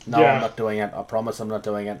this. No, yeah. I'm not doing it. I promise I'm not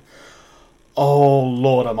doing it. Oh,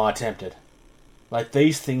 Lord, am I tempted. Like,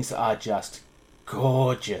 these things are just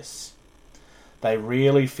gorgeous. They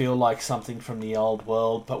really feel like something from the old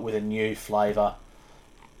world, but with a new flavour.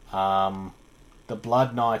 The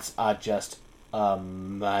Blood Knights are just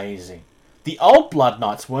amazing. The old Blood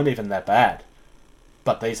Knights weren't even that bad,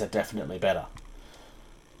 but these are definitely better.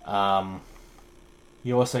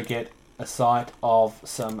 You also get a sight of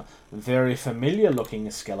some very familiar looking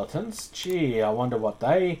skeletons. Gee, I wonder what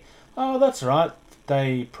they... Oh, that's right.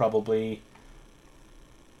 They probably...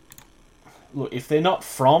 Look, if they're not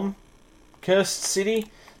from Cursed City,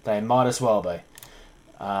 they might as well be.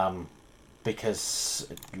 Because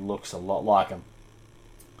it looks a lot like them.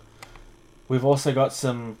 We've also got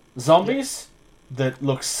some zombies that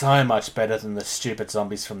look so much better than the stupid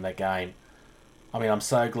zombies from their game. I mean, I'm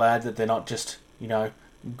so glad that they're not just,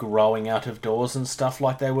 growing out of doors and stuff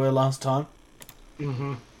like they were last time.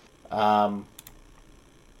 Mm-hmm.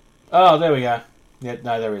 Oh, there we go. Yeah,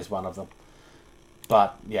 no, there is one of them.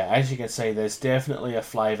 But, yeah, as you can see, there's definitely a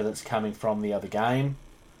flavour that's coming from the other game.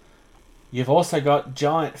 You've also got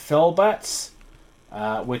giant fell bats,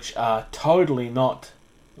 which are totally not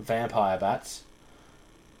vampire bats.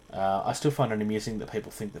 I still find it amusing that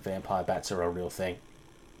people think that vampire bats are a real thing.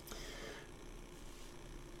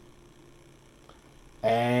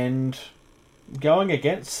 And going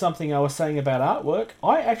against something I was saying about artwork,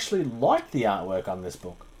 I actually like the artwork on this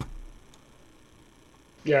book.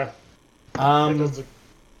 Yeah. It does look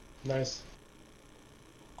nice.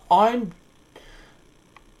 I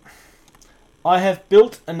have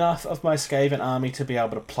built enough of my Skaven army to be able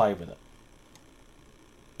to play with it.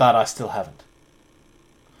 But I still haven't.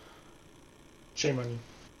 Shame on you.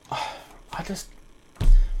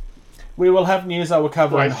 We will have news I will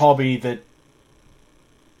cover in Right. Hobby that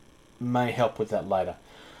may help with that later.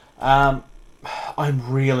 I'm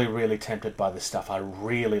really, really tempted by this stuff. I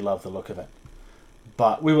really love the look of it.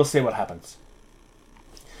 But we will see what happens.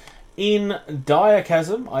 In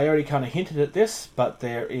Diachasm, I already kind of hinted at this, but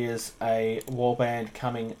there is a warband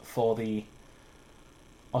coming for the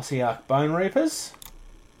Ossiarch Bone Reapers.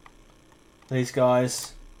 These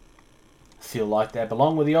guys feel like they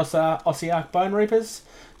belong with the Ossiarch Bone Reapers.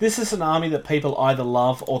 This is an army that people either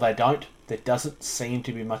love or they don't. There doesn't seem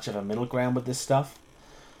to be much of a middle ground with this stuff.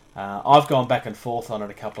 I've gone back and forth on it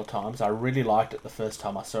a couple of times. I really liked it the first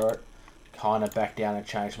time I saw it. Kind of backed down and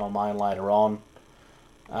changed my mind later on.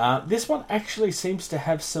 This one actually seems to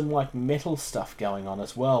have some like metal stuff going on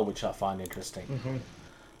as well, which I find interesting. Mm-hmm.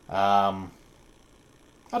 I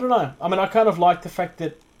don't know. I mean, I kind of like the fact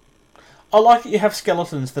that I like that you have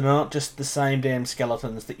skeletons that are not just the same damn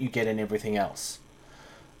skeletons that you get in everything else.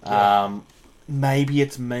 Yeah. Maybe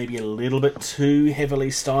it's a little bit too heavily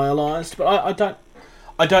stylized, but I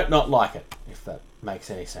don't not like it, if that makes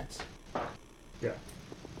any sense. Yeah.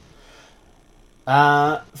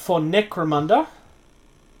 For Necromunda,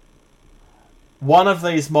 one of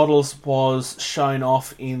these models was shown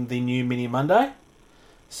off in the new Mini Monday.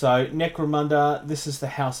 So Necromunda, this is the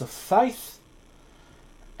House of Faith,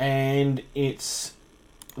 and it's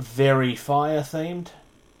very fire themed.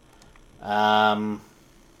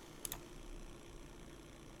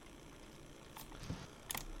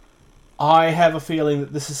 I have a feeling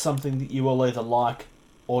that this is something that you will either like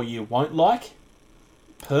or you won't like.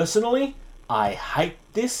 Personally, I hate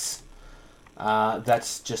this.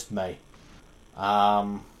 That's just me.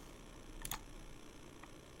 I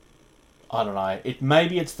don't know.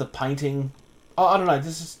 Maybe it's the painting. I don't know.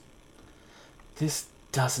 This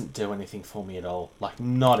doesn't do anything for me at all. Like,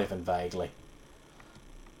 not even vaguely.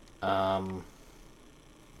 I mean,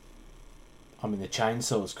 the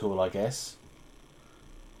chainsaw is cool, I guess,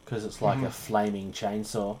 because it's like a flaming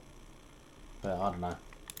chainsaw. But I don't know.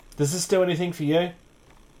 Does this do anything for you?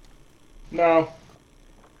 No.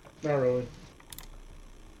 Not really.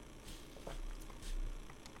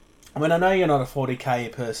 I mean, I know you're not a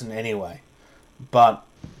 40k person anyway, but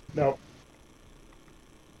No.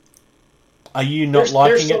 are you not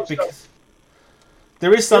liking it because...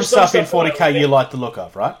 There is some There's some stuff in stuff that 40k you like the look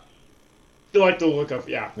of, right? You like the look of,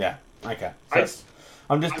 yeah. Yeah. Okay. I-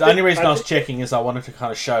 The only reason I was checking is I wanted to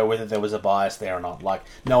kind of show whether there was a bias there or not. Like,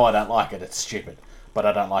 no, I don't like it. It's stupid, but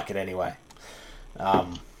I don't like it anyway.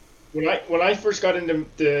 When I first got into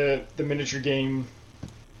the miniature game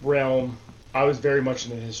realm, I was very much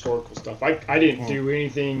into historical stuff. I didn't do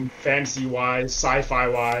anything fantasy wise, sci-fi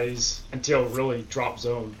wise until really Drop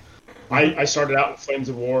Zone. I started out with Flames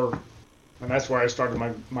of War, and that's where I started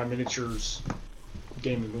my miniatures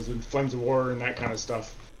gaming, was with Flames of War and that kind of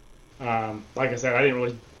stuff. Like I said, I didn't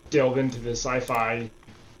really delve into the sci-fi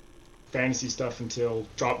fantasy stuff until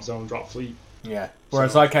Drop Zone, Drop Fleet. Yeah.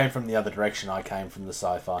 Whereas I came from the other direction. I came from the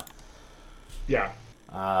sci-fi. Yeah.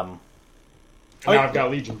 Um, And now I've got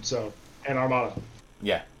Legion, and Armada.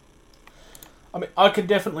 Yeah. I mean, I can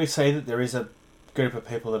definitely see that there is a group of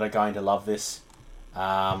people that are going to love this.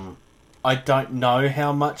 I don't know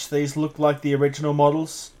how much these look like the original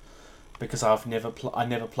models because I never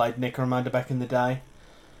played Necromunda back in the day.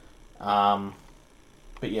 But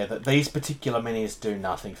yeah, these particular minis do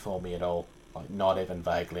nothing for me at all. Like, not even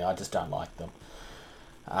vaguely. I just don't like them.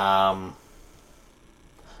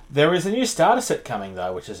 There is a new starter set coming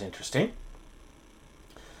though, which is interesting.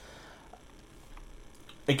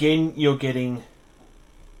 Again, you're getting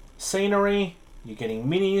scenery, you're getting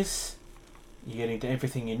minis, you're getting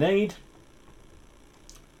everything you need.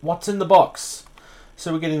 What's in the box?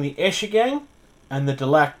 So we're getting the Escher gang and the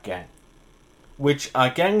Delac gang, which are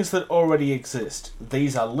gangs that already exist.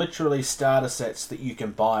 These are literally starter sets that you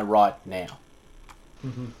can buy right now.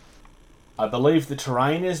 Mm-hmm. I believe the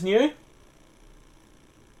terrain is new.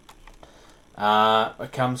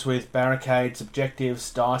 It comes with barricades,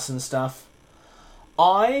 objectives, dice and stuff.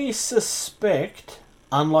 I suspect,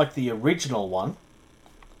 unlike the original one,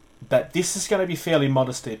 that this is going to be fairly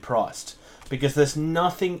modestly priced, because there's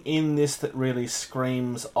nothing in this that really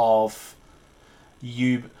screams of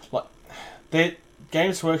you. Like,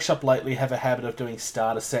 Games Workshop lately have a habit of doing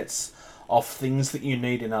starter sets of things that you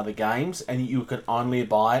need in other games, and you can only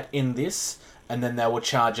buy it in this, and then they will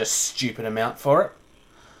charge a stupid amount for it.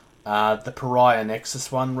 The Pariah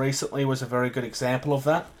Nexus one recently was a very good example of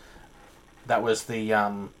that. That was the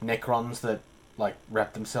Necrons that like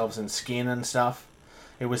wrapped themselves in skin and stuff.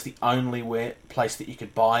 It was the only place that you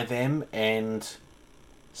could buy them, and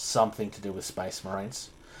something to do with Space Marines.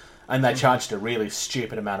 And they charged a really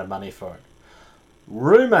stupid amount of money for it.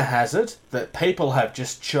 Rumour has it that people have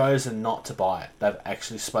just chosen not to buy it. They've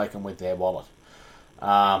actually spoken with their wallet.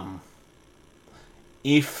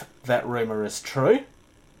 If that rumour is true,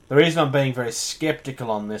 the reason I'm being very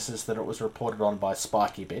sceptical on this is that it was reported on by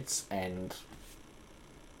Spiky Bits, and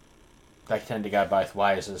they tend to go both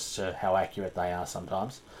ways as to how accurate they are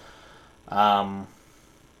sometimes.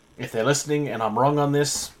 If they're listening and I'm wrong on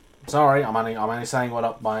this, sorry, I'm only saying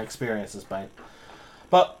what my experience has been.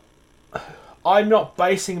 But I'm not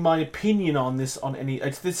basing my opinion on this on any.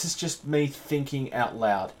 This is just me thinking out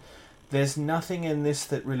loud. There's nothing in this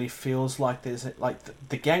that really feels like there's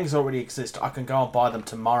the gangs already exist. I can go and buy them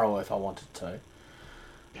tomorrow if I wanted to.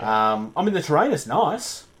 I mean, the terrain is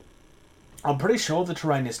nice. I'm pretty sure the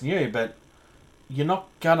terrain is new, but you're not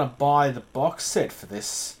gonna buy the box set for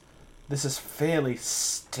this. This is fairly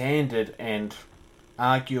standard and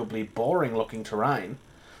arguably boring looking terrain.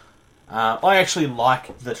 I actually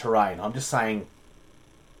like the terrain. I'm just saying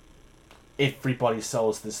everybody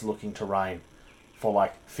sells this looking terrain for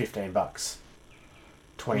like $15,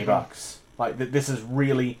 $20. Like, this is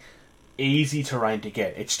really easy terrain to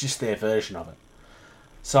get. It's just their version of it.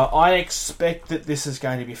 So I expect that this is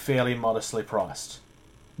going to be fairly modestly priced,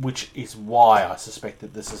 which is why I suspect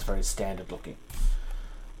that this is very standard looking.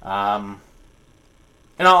 And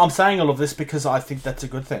I'm saying all of this because I think that's a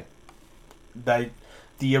good thing.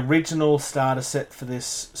 The original starter set for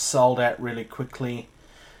this sold out really quickly,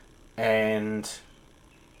 and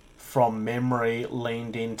from memory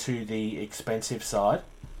leaned into the expensive side.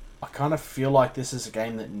 I kind of feel like this is a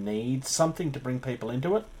game that needs something to bring people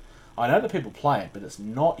into it. I know that people play it, but it's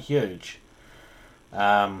not huge.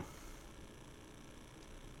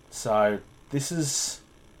 So this is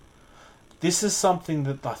something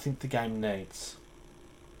that I think the game needs.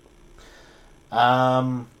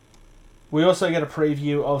 We also get a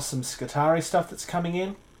preview of some Skitarii stuff that's coming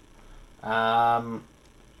in.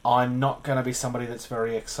 I'm not going to be somebody that's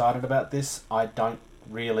very excited about this. I'm not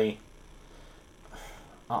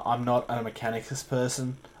a Mechanicus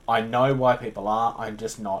person. I know why people are. I'm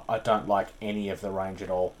just not. I don't like any of the range at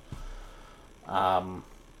all.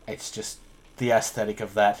 It's just the aesthetic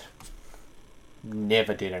of that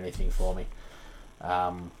never did anything for me.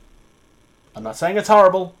 I'm not saying it's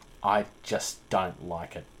horrible. I just don't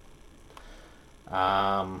like it.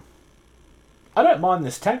 I don't mind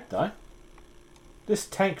this tank though. This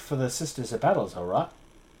tank for the Sisters of Battle is alright.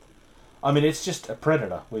 I mean, it's just a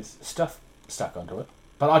Predator with stuff stuck onto it,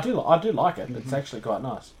 but I do like it. It's actually quite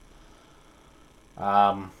nice.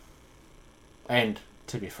 And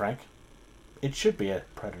to be frank, it should be a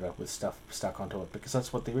Predator with stuff stuck onto it because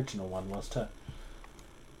that's what the original one was too.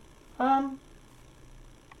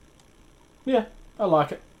 Yeah, I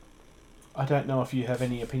like it. I don't know if you have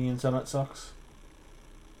any opinions on it, Socks.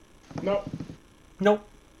 Nope. Nope.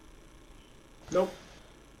 Nope.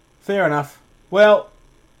 Fair enough. Well,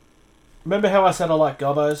 remember how I said I like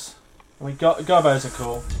Gobos? I mean, Gobos are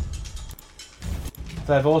cool.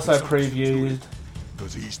 They've also previewed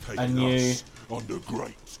a new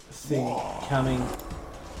thing coming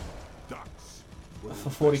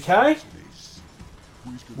for 40k,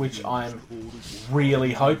 which I'm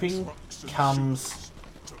really hoping comes...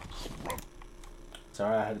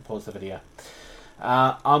 Sorry, I had to pause the video.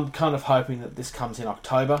 I'm kind of hoping that this comes in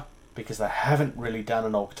October, because they haven't really done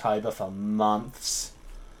an October for months.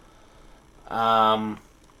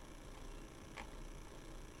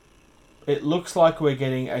 It looks like we're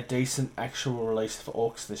getting a decent actual release for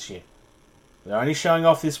Orcs this year. They're only showing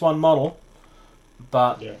off this one model,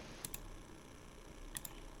 but Yeah.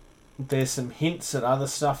 there's some hints at other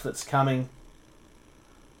stuff that's coming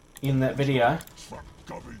in that video.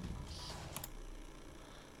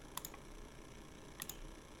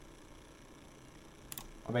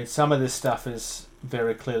 I mean, some of this stuff is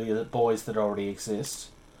very clearly the boys that already exist.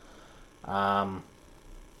 Already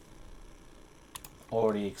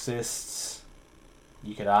exists.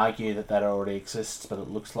 You could argue that already exists, but it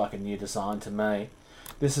looks like a new design to me.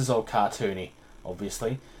 This is all cartoony,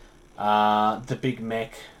 obviously. The big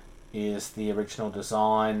mech is the original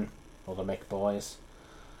design, or the mech boys.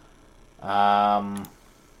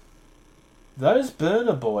 Those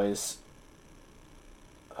burner boys...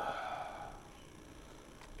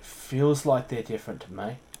 feels like they're different to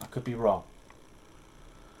me. I could be wrong.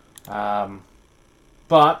 But,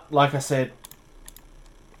 like I said,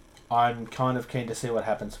 I'm kind of keen to see what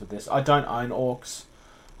happens with this. I don't own Orcs.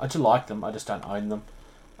 I do like them, I just don't own them.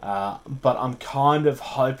 But I'm kind of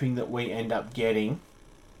hoping that we end up getting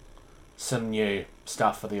some new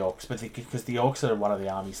stuff for the Orcs, because the Orcs are one of the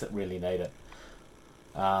armies that really need it.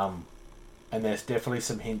 And there's definitely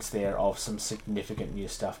some hints there of some significant new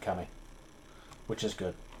stuff coming, which is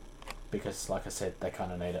good. Because, like I said, they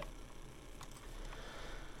kind of need it.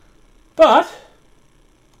 But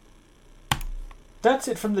that's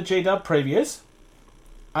it from the G-Dub previews.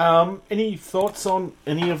 Any thoughts on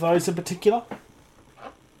any of those in particular?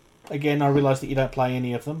 Again, I realise that you don't play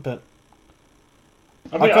any of them, but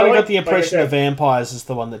I kind of got the impression the Vampires is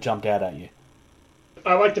the one that jumped out at you.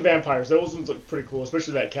 I like the Vampires. Those ones look pretty cool,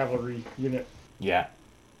 especially that cavalry unit. Yeah.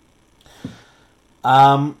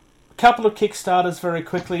 Couple of Kickstarters very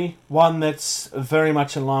quickly. One that's very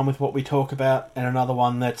much in line with what we talk about, and another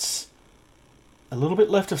one that's a little bit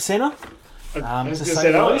left of centre. I was going to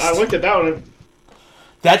say, I looked at that one.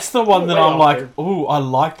 That's the one that I'm like, ooh, I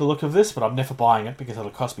like the look of this, but I'm never buying it because it'll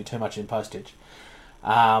cost me too much in postage.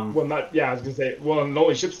 I was going to say, it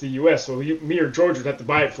only ships to the US, so me or George would have to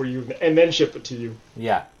buy it for you and then ship it to you.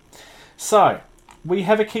 Yeah. So, we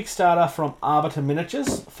have a Kickstarter from Arbiter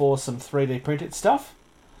Miniatures for some 3D printed stuff.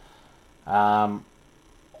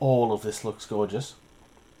 All of this looks gorgeous.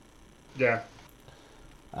 Yeah.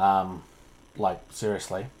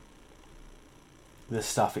 Seriously. This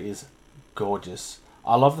stuff is gorgeous.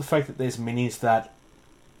 I love the fact that there's minis that...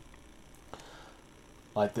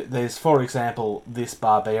 there's, for example, this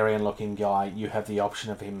barbarian-looking guy. You have the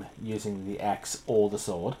option of him using the axe or the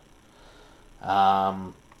sword.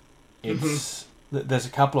 There's a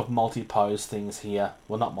couple of multi-pose things here.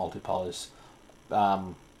 Well, not multi-pose.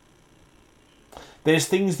 There's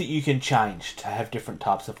things that you can change to have different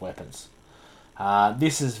types of weapons.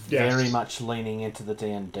 This is very much leaning into the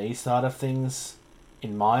D&D side of things,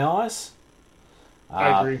 in my eyes.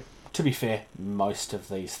 I agree. To be fair, most of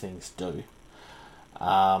these things do.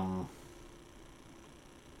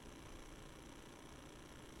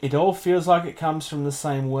 It all feels like it comes from the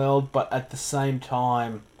same world, but at the same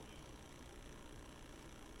time,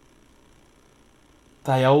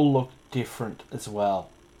 they all look different as well.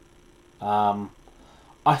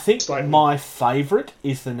 I think my favourite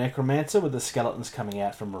is the Necromancer with the skeletons coming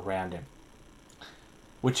out from around him.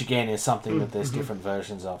 Which again is something that there's different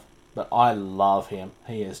versions of. But I love him.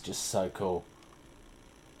 He is just so cool.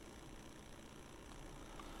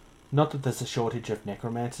 Not that there's a shortage of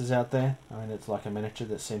Necromancers out there. I mean, it's like a miniature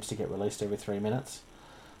that seems to get released every 3 minutes.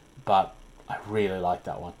 But I really like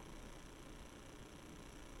that one.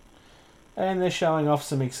 And they're showing off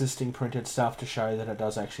some existing printed stuff to show that it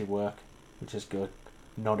does actually work, which is good.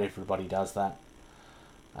 Not everybody does that.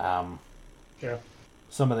 Yeah.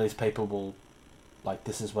 Some of these people will, like,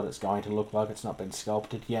 this is what it's going to look like. It's not been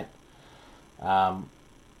sculpted yet. I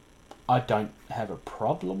don't have a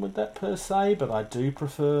problem with that per se, but I do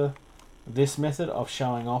prefer this method of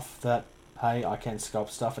showing off that, hey, I can sculpt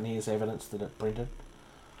stuff and here's evidence that it printed.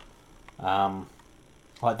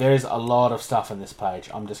 Like, there's a lot of stuff in this page.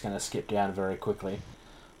 I'm just going to skip down very quickly.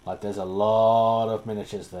 Like, there's a lot of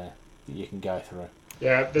miniatures there that you can go through.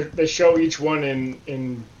 Yeah, they show each one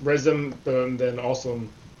in resin, but then also in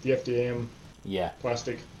the FDM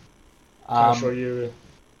plastic. I'll show you.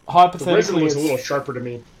 The resin looks a little sharper to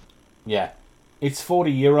me. Yeah. It's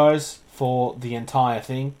 €40 for the entire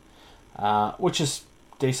thing, which is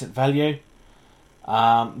decent value.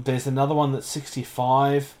 There's another one that's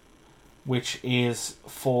 65, which is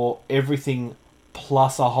for everything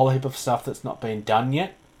plus a whole heap of stuff that's not been done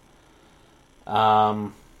yet.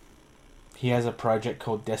 He has a project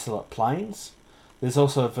called Desolate Plains. There's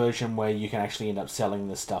also a version where you can actually end up selling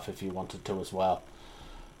this stuff if you wanted to as well.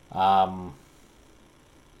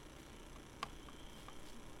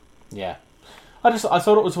 Yeah. I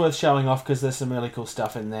thought it was worth showing off because there's some really cool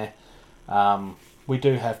stuff in there. We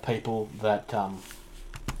do have people that are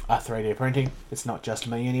 3D printing. It's not just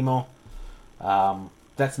me anymore.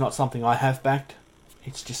 That's not something I have backed.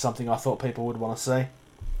 It's just something I thought people would want to see.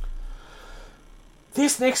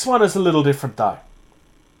 This next one is a little different though.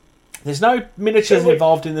 There's no miniatures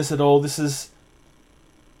involved in this at all. This is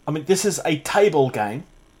a table game.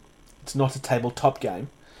 It's not a tabletop game.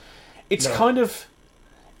 It's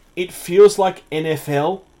it feels like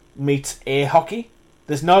NFL meets air hockey.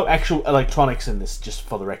 There's no actual electronics in this, just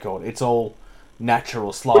for the record. It's all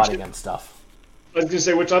natural sliding and stuff. I was going to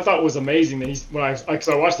say, which I thought was amazing. That because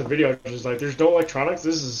I watched the video, I was just like, there's no electronics?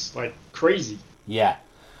 This is, like, crazy. Yeah.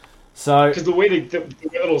 So, because the way the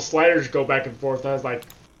little sliders go back and forth, I was like,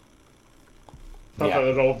 thought that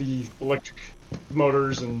it'd all be electric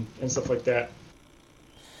motors and stuff like that.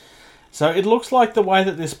 So it looks like the way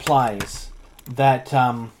that this plays, that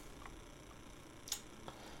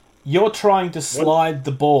you're trying to slide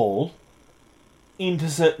the ball into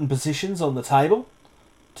certain positions on the table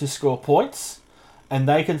to score points, and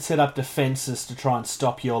they can set up defences to try and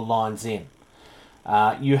stop your lines in.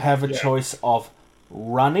 You have a choice of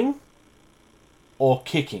running or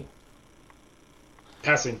kicking.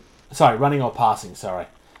 Running or passing, sorry.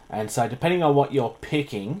 And so depending on what you're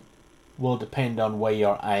picking will depend on where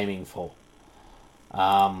you're aiming for.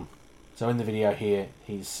 So in the video here,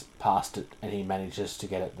 he's passed it and he manages to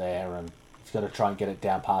get it there, and he's got to try and get it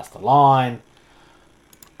down past the line.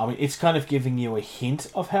 I mean, it's kind of giving you a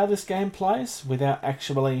hint of how this game plays without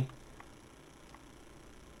actually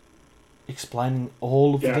explaining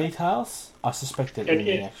all of the details. I suspect that in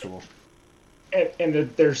the actual... And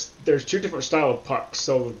there's two different style of pucks.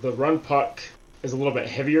 So the run puck is a little bit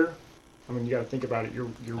heavier. I mean, you got to think about it.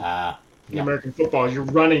 In American football, you're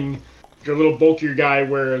running, you're a little bulkier guy,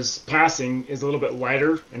 whereas passing is a little bit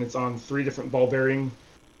lighter, and it's on 3 different ball bearing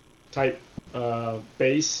type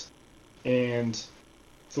base, and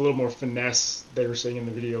it's a little more finesse. They were saying in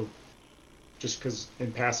the video, just because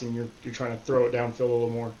in passing you're trying to throw it downfield a little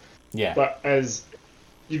more. Yeah. But as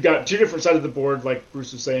you've got 2 different sides of the board, like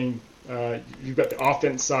Bruce was saying. You've got the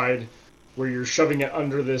offense side where you're shoving it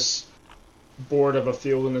under this board of a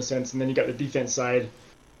field in a sense, and then you got the defense side.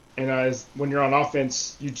 And when you're on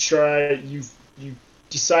offense, you decide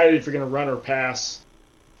if you're going to run or pass,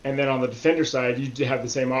 and then on the defender side, you have the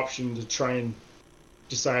same option to try and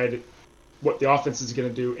decide what the offense is going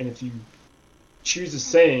to do. And if you choose the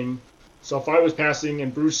same, so if I was passing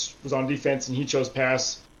and Bruce was on defense and he chose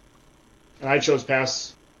pass, and I chose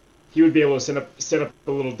pass, he would be able to set up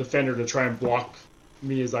a little defender to try and block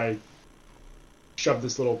me as I shove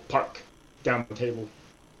this little puck down the table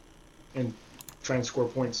and try and score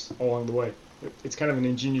points all along the way. It's kind of an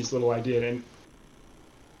ingenious little idea,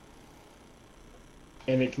 and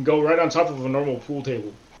it can go right on top of a normal pool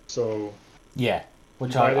table. So yeah,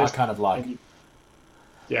 which I kind of like.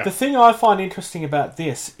 Yeah. The thing I find interesting about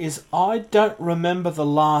this is I don't remember the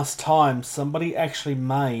last time somebody actually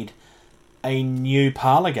made a new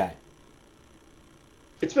parlor game.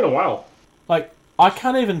 It's been a while. Like, I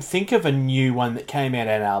can't even think of a new one that came out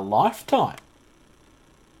in our lifetime.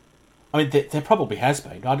 I mean, there probably has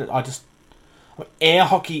been. Air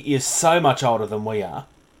hockey is so much older than we are.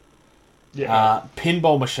 Yeah.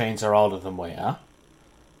 Pinball machines are older than we are.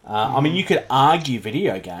 I mean, you could argue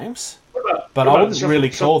video games, but I wouldn't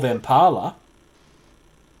really call them parlor.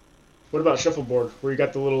 What about shuffleboard, where you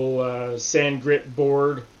got the little sand grit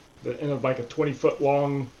board that ended up like a 20-foot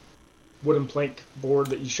long wooden plank board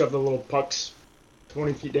that you shove the little pucks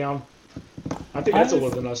 20 feet down. I think that's older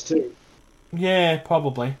than us too. Yeah,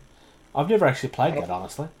 probably. I've never actually played that,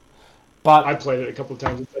 honestly. But I played it a couple of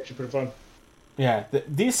times. It's actually pretty fun. yeah,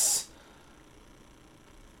 this...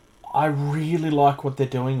 I really like what they're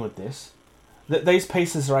doing with this. These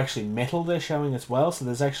pieces are actually metal they're showing as well, so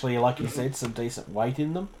there's actually, like you said, some decent weight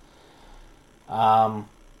in them. I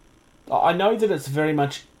know that it's very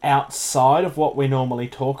much outside of what we normally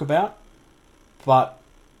talk about, but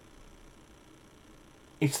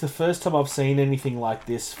it's the first time I've seen anything like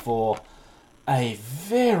this for a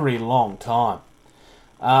very long time.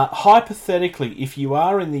 Hypothetically, if you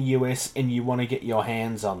are in the US and you want to get your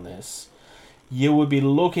hands on this, you would be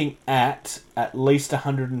looking at least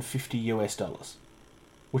 $150 US,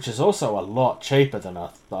 which is also a lot cheaper than I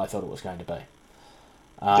thought it was going to be.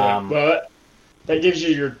 But that gives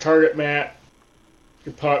you your target mat,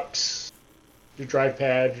 your pucks, your drive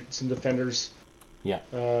pad, some defenders. Yeah.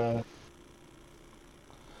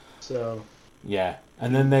 So. Yeah,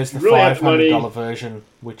 and then there's the really $500 version,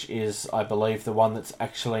 which is, I believe, the one that's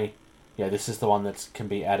actually... Yeah, this is the one that can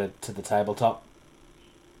be added to the tabletop.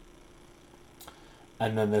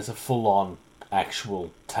 And then there's a full-on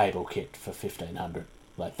actual table kit for $1,500.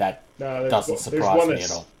 Like, that doesn't surprise me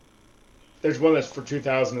at all. There's one that's for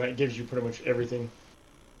 $2,000 that gives you pretty much everything.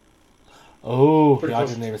 Oh, yeah, I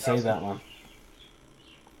didn't even see that one.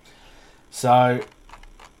 So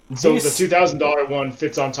the $2,000 one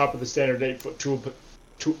fits on top of the standard 8-foot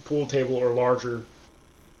pool table or larger.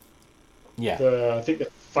 Yeah. I think the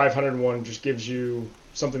 $500 one just gives you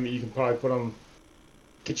something that you can probably put on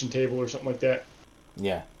a kitchen table or something like that.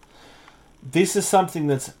 Yeah. This is something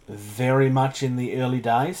that's very much in the early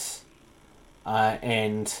days,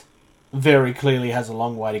 and very clearly has a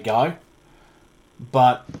long way to go.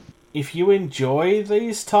 But if you enjoy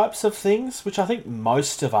these types of things, which I think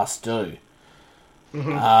most of us do,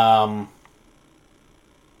 it'd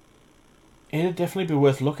definitely be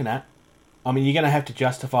worth looking at. I mean, you're going to have to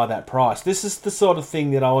justify that price. This is the sort of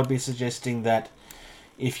thing that I would be suggesting that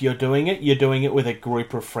if you're doing it with a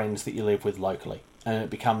group of friends that you live with locally, and it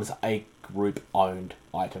becomes a group-owned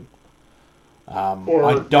item.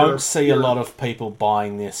 I don't see a lot of people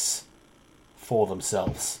buying this for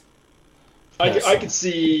themselves. I could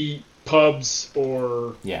see pubs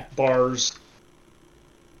or bars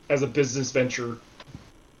as a business venture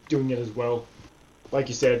doing it as well, like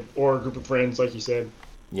you said, or a group of friends, like you said.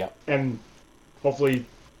 Yeah. And hopefully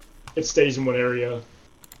it stays in one area.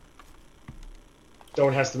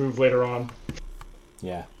 Don't have to move later on.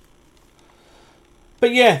 Yeah.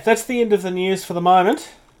 But yeah, that's the end of the news for the moment.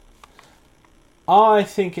 I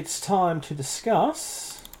think it's time to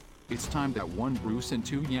discuss... It's time that one Bruce and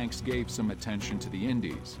two Yanks gave some attention to the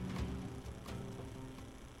indies.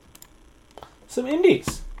 Some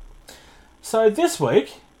indies. So this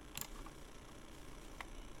week,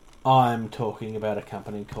 I'm talking about a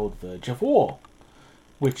company called Verge of War,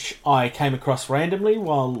 which I came across randomly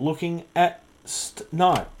while looking at...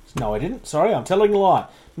 No, I didn't. Sorry, I'm telling a lie.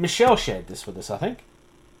 Michelle shared this with us, I think.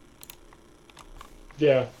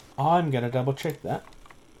 Yeah. I'm going to double check that.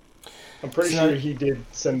 I'm pretty sure he did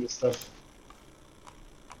send this stuff.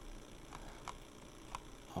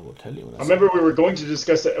 I will tell you. I remember we were going to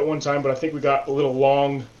discuss it at one time, but I think we got a little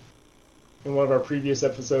long in one of our previous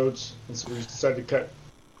episodes, and so we just decided to cut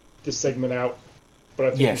this segment out. But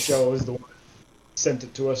I think Michelle is the one that sent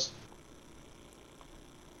it to us.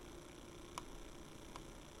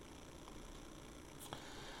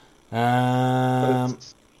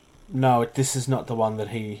 No, this is not the one that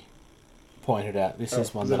he pointed out. This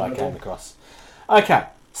is one that I came across. Okay,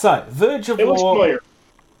 so Verge of War. It looks familiar.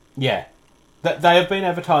 Yeah, they have been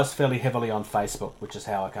advertised fairly heavily on Facebook, which is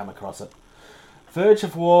how I come across it. Verge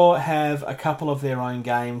of War have a couple of their own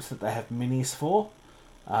games that they have minis for.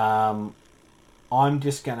 I'm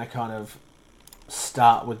just going to kind of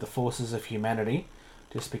start with the Forces of Humanity,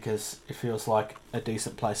 just because it feels like a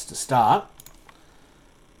decent place to start.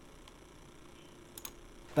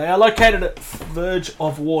 They are located at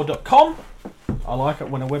vergeofwar.com. I like it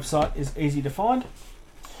when a website is easy to find.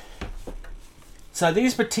 So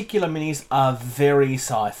these particular minis are very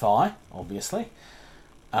sci-fi, obviously.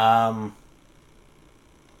 I'm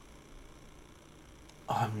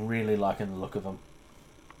really liking the look of them.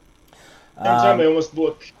 Every time they almost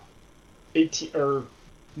look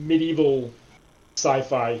medieval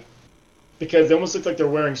sci-fi, because they almost look like they're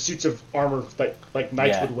wearing suits of armor like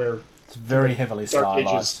knights would wear. It's very heavily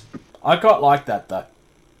stylized. I quite like that though.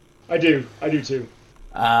 I do too.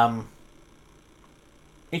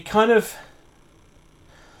 It kind of...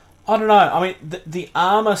 I don't know. I mean, the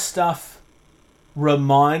armor stuff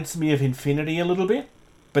reminds me of Infinity a little bit.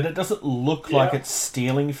 but it doesn't look like it's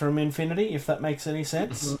stealing from Infinity, if that makes any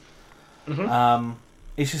sense. Mm-hmm.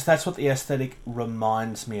 It's just that's what the aesthetic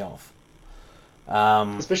reminds me of.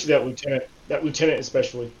 Especially that lieutenant. That lieutenant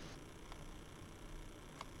especially.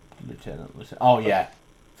 Lieutenant. Oh, yeah.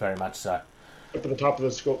 Very much so. Up at the top of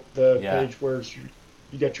the scope, the Yeah. page where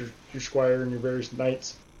you got your squire and your various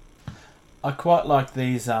knights. I quite like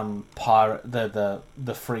these pirate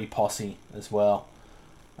the free posse as well,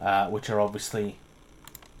 which are obviously,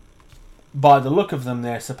 by the look of them,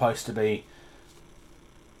 they're supposed to be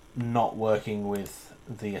not working with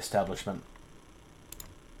the establishment.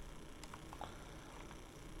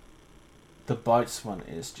 The boats one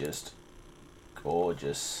is just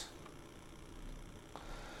gorgeous.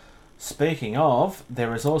 Speaking of,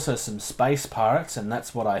 there is also some space pirates, and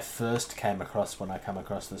that's what I first came across when I come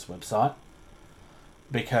across this website.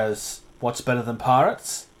 Because what's better than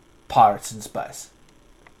pirates? Pirates in space.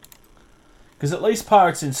 Because at least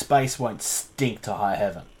pirates in space won't stink to high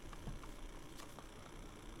heaven.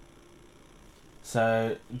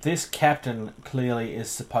 So this captain clearly is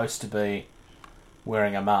supposed to be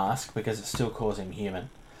wearing a mask because it still calls him human.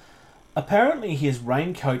 Apparently his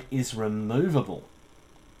raincoat is removable.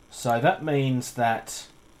 So that means that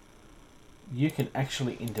you can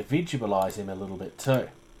actually individualize him a little bit too.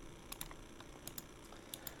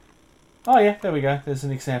 Oh yeah, there we go. There's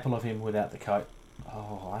an example of him without the coat.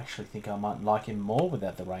 Oh, I actually think I might like him more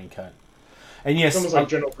without the raincoat. And yes, It's almost like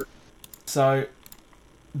General. so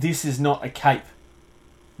this is not a cape.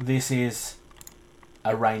 This is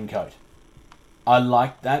a raincoat. I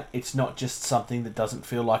like that. It's not just something that doesn't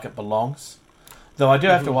feel like it belongs. Though I do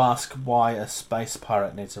have to ask why a space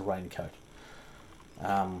pirate needs a raincoat.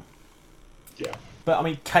 Yeah. But I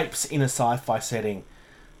mean, capes in a sci-fi setting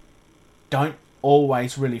don't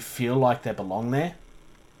always really feel like they belong there.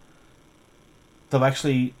 They've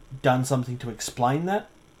actually done something to explain that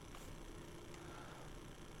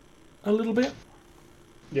a little bit.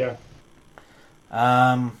 Yeah.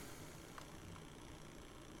 I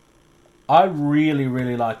really,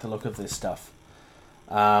 really like the look of this stuff.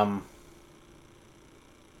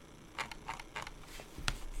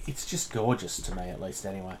 It's just gorgeous to me, at least,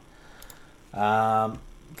 anyway.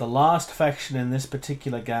 The last faction in this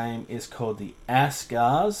particular game is called the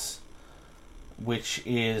Asgars, which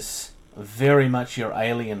is very much your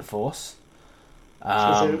alien force.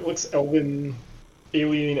 It looks elven,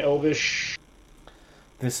 alien, elvish.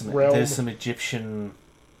 There's some Egyptian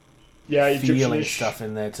feeling Egyptian-ish stuff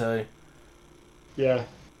in there too. Yeah.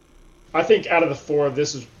 I think out of the four,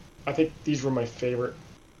 I think these were my favorite.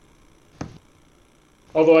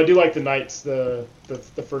 Although I do like the Knights, the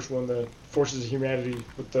first one, the Forces of Humanity,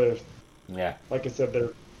 with the, Yeah. like I said, they're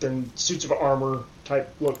in suits of armor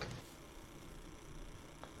type look.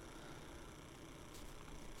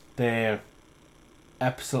 They're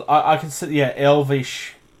absolute. I can see,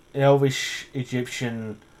 elvish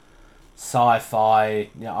Egyptian sci-fi.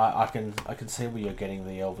 Yeah, I can see where you're getting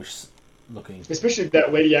the elvish looking Especially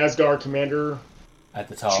that Lady Asgard commander. at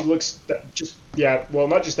the top. She looks well,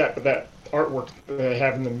 not just that, but that artwork they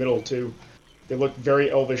have in the middle too. They look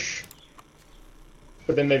very elvish.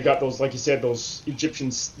 But then they've got those, like you said, those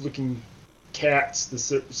Egyptian-looking cats, the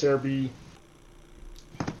Cerebi,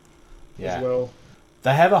 as well.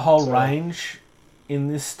 They have a whole range in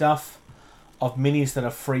this stuff of minis that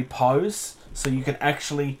are free pose, so you can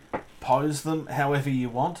actually pose them however you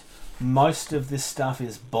want. Most of this stuff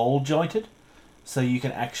is ball jointed, so you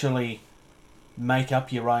can actually make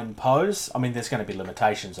up your own pose. I mean, there's going to be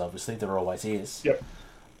limitations, obviously, there always is. Yep.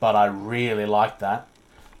 But I really like that.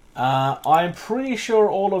 I'm pretty sure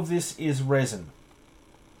all of this is resin.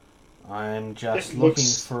 I'm just looking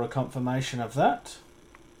for a confirmation of that.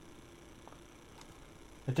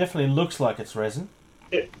 It definitely looks like it's resin.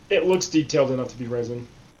 It looks detailed enough to be resin.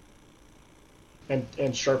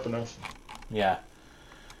 And sharp enough. Yeah.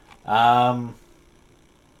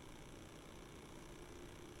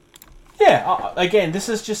 Again, this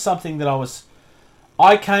is just something that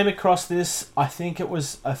I came across this, I think it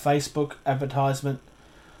was a Facebook advertisement,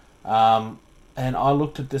 and I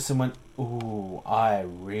looked at this and went, ooh, I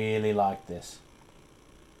really like this.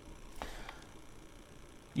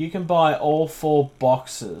 You can buy all 4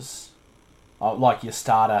 boxes, like your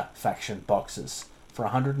starter faction boxes, for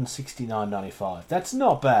 $169.95. That's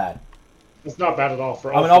not bad. It's not bad at all.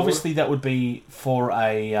 For all I mean, 4. obviously that would be for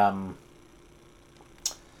a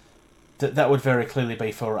that would very clearly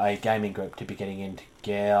be for a gaming group to be getting into.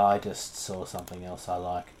 Yeah, I just saw something else I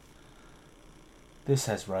like. This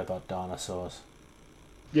has robot dinosaurs.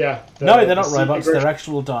 Yeah. No, they're not robots. They're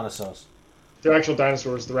actual dinosaurs. They're actual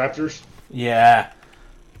dinosaurs. The raptors. Yeah.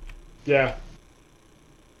 Yeah.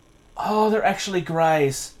 Oh, they're actually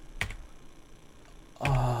greys.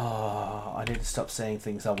 Oh, I need to stop seeing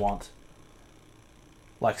things I want.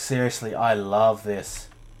 Like, seriously, I love this.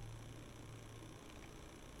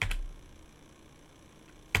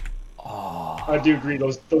 Oh. I do agree.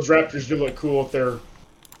 Those Raptors do look cool with their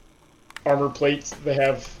armor plates they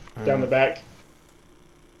have down the back.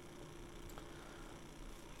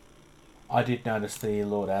 I did notice the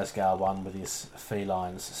Lord Asgard one with his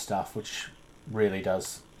felines stuff, which really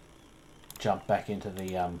does jump back into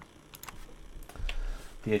the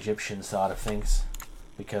Egyptian side of things,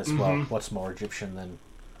 because well, what's more Egyptian than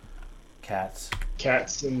cats?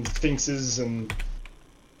 Cats and sphinxes and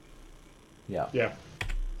Yeah,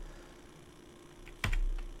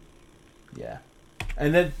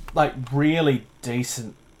 and they're like really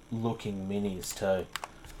decent looking minis too.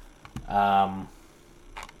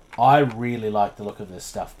 I really like the look of this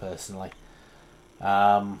stuff personally.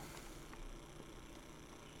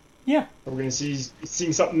 Yeah. Are we going to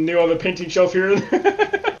seeing something new on the painting shelf here?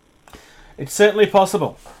 It's certainly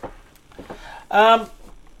possible.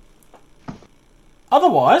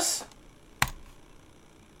 Otherwise,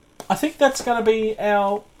 I think that's going to be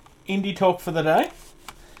our indie talk for the day.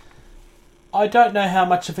 I don't know how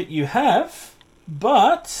much of it you have,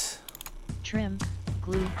 but... Trim,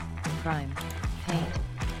 glue, prime, paint.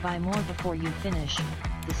 Buy more before you finish.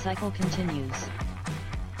 The cycle continues.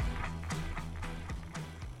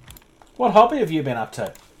 What hobby have you been up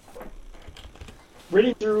to?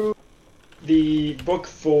 Reading through the book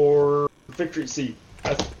for Victory at Sea.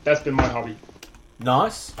 That's been my hobby.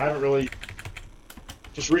 Nice. I haven't really...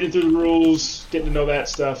 Just reading through the rules, getting to know that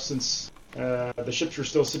stuff since the ships are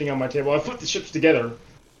still sitting on my table. I put the ships together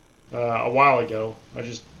a while ago. I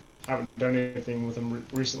just haven't done anything with them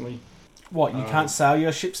recently. What, you can't sail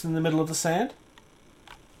your ships in the middle of the sand?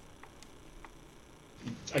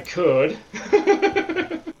 I could.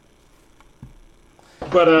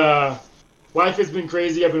 But life has been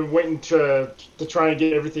crazy. I've been waiting to try and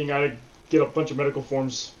get everything. I get a bunch of medical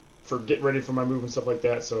forms for getting ready for my move and stuff like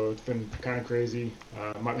that, so it's been kind of crazy.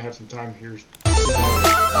 Might have some time here.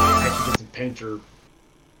 Actually get some paint or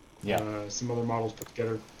some other models put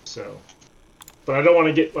together. So, but I don't want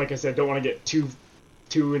to get, like I said, don't want to get too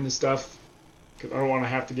into stuff, because I don't want to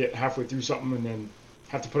have to get halfway through something and then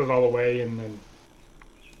have to put it all away, and then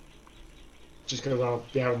just because I'll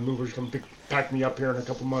be having movers come pack me up here in a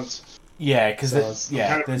couple months. Yeah, because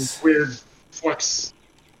kind of this weird flux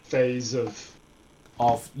phase of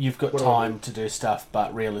you've got time to do stuff,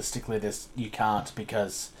 but realistically, you can't,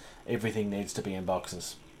 because everything needs to be in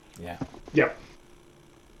boxes. Yeah. Yep.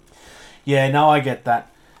 Yeah, no, I get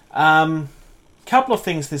that. Couple of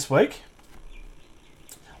things this week.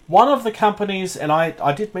 One of the companies, and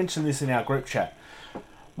I did mention this in our group chat,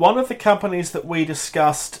 one of the companies that we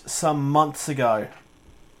discussed some months ago,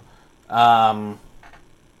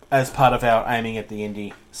 as part of our Aiming at the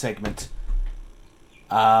Indie segment,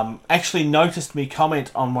 actually noticed me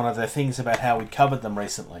comment on one of their things about how we'd covered them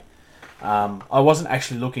recently. I wasn't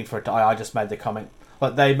actually looking for it. I just made the comment.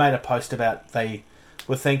 But they made a post about they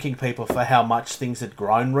were thanking people for how much things had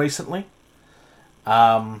grown recently.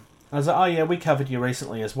 I was like, oh yeah, we covered you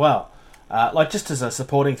recently as well. Like just as a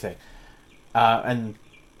supporting thing. And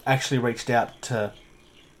actually reached out to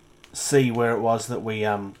see where it was that we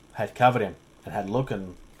had covered him and had a look,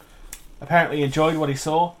 and apparently enjoyed what he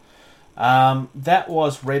saw. That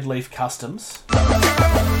was Red Leaf Customs.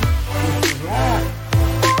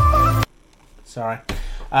 Sorry.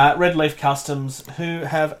 Red Leaf Customs, who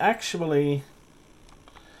have actually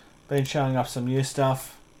been showing up some new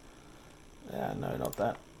stuff. No, not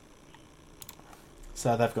that.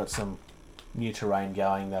 So they've got some new terrain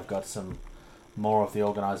going. They've got some more of the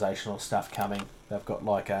organisational stuff coming. They've got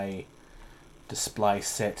like a display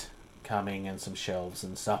set coming and some shelves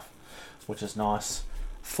and stuff, which is nice.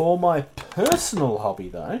 For my personal hobby,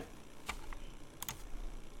 though,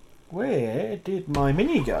 where did my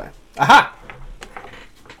mini go? Aha!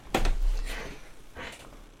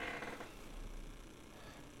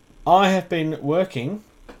 I have been working...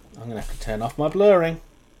 I'm going to have to turn off my blurring.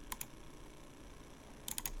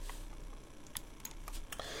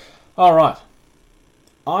 Alright.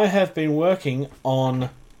 I have been working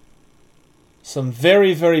on some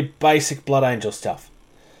very, very basic Blood Angel stuff.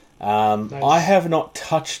 Nice. I have not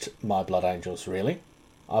touched my Blood Angels, really.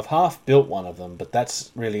 I've half built one of them, but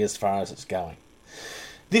that's really as far as it's going.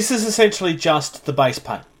 This is essentially just the base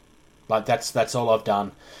paint. Like, that's all I've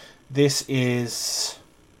done. This is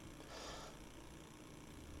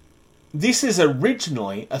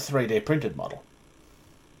originally a 3D printed model.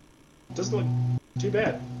 Doesn't look too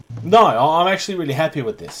bad. No, I'm actually really happy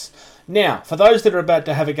with this. Now, for those that are about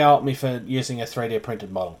to have a go at me for using a 3D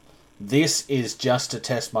printed model, This is just to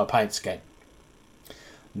test my paint scheme.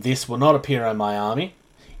 This will not appear on my army.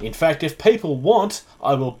 In fact, if people want,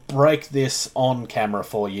 I will break this on camera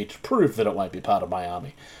for you to prove that it won't be part of my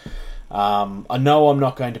army. I know I'm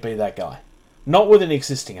not going to be that guy. Not with an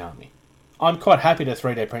existing army. I'm quite happy to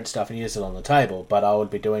 3D print stuff and use it on the table, but I would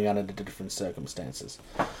be doing it under different circumstances.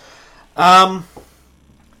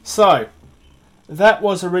 So, that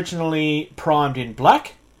was originally primed in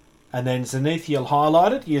black, and then zenithial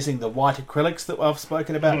highlighted using the white acrylics that I've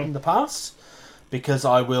spoken about in the past, because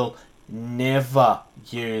I will never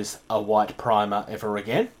use a white primer ever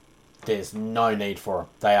again. There's no need for them.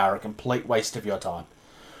 They are a complete waste of your time.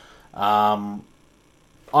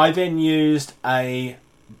 I then used a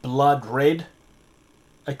blood red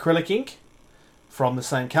acrylic ink from the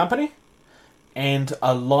same company and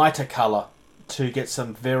a lighter colour to get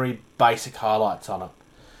some very basic highlights on it.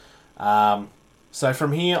 So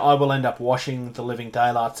from here I will end up washing the living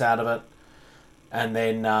daylights out of it and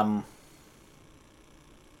then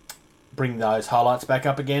bring those highlights back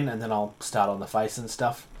up again, and then I'll start on the face and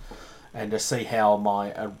stuff and just see how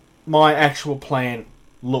my actual plan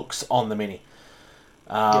looks on the mini.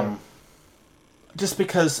 Just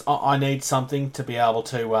because I need something to be able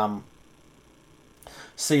to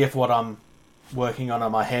see if what I'm working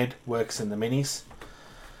on my head works in the minis.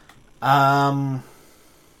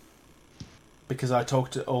 Because I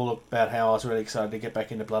talked all about how I was really excited to get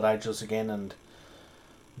back into Blood Angels again, and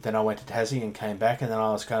then I went to Tassie and came back, and then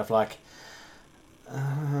I was kind of like,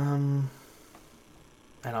 and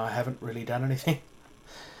I haven't really done anything.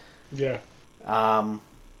 Yeah.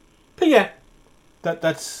 But yeah,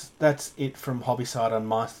 that's it from hobby side on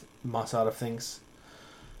my side of things.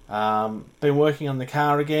 Been working on the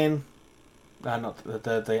car again. Not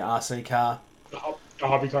the RC car. The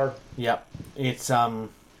hobby car. Yep,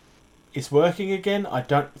 it's working again. I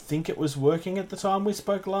don't think it was working at the time we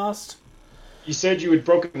spoke last. You said you had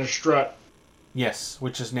broken a strut. Yes,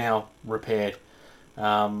 which is now repaired.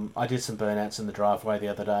 I did some burnouts in the driveway the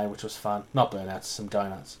other day, which was fun. Not burnouts, some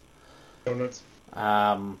donuts. Donuts.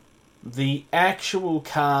 The actual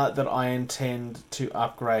car that I intend to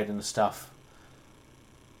upgrade and stuff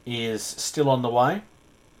is still on the way.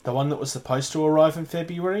 The one that was supposed to arrive in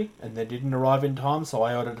February and then didn't arrive in time, so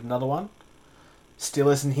I ordered another one. Still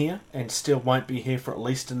isn't here, and still won't be here for at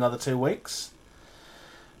least another 2 weeks.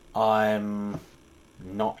 I'm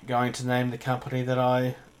not going to name the company that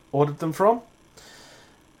I ordered them from.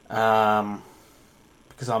 Because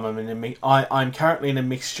I'm currently in a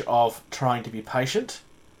mixture of trying to be patient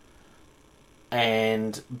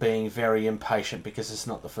and being very impatient, because it's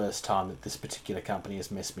not the first time that this particular company has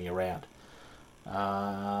messed me around.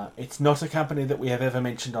 It's not a company that we have ever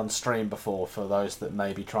mentioned on stream before, for those that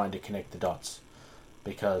may be trying to connect the dots,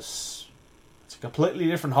 because it's a completely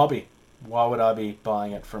different hobby. Why would I be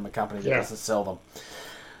buying it from a company that doesn't sell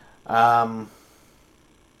them?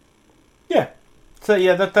 Yeah. So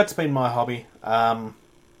yeah, that's been my hobby. Going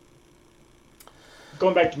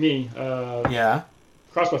back to me. Yeah.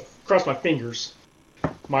 Cross my fingers.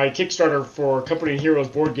 My Kickstarter for Company of Heroes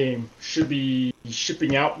board game should be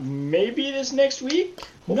shipping out maybe this next week.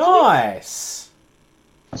 Hopefully. Nice.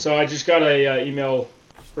 So I just got a email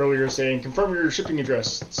earlier saying confirm your shipping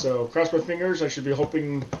address. So cross my fingers. I should be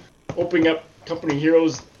opening up Company of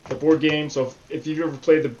Heroes, the board game. So if you've ever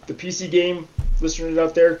played the PC game, listeners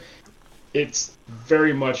out there, it's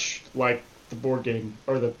very much like the board game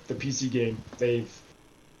or the PC game.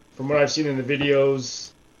 From what I've seen in the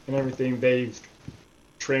videos and everything, they've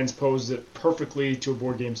transposed it perfectly to a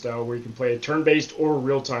board game style where you can play it turn-based or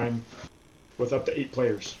real-time with up to 8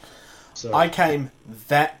 players. So I came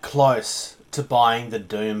that close to buying the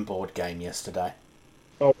Doom board game yesterday.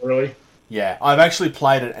 Oh, really? Yeah, I've actually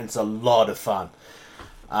played it and it's a lot of fun.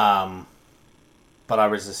 But I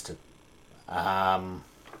resisted.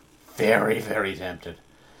 Very, very tempted.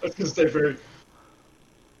 I was going to say very...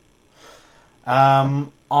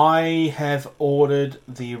 I have ordered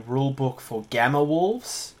the rulebook for Gamma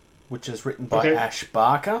Wolves, which is written by Ash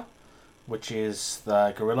Barker, which is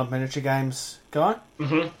the Guerrilla Miniature Games guy.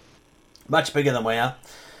 Mm-hmm. Much bigger than we are.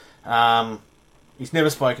 He's never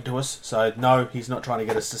spoken to us, so no, he's not trying to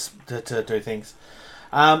get us to do things.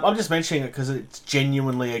 I'm just mentioning it because it's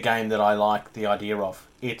genuinely a game that I like the idea of.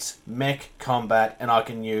 It's mech combat, and I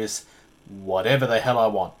can use whatever the hell I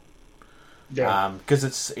want. Yeah. Because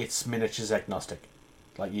it's miniatures agnostic.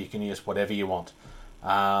 Like, you can use whatever you want.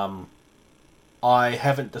 I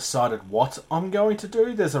haven't decided what I'm going to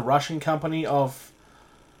do. There's a Russian company of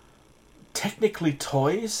technically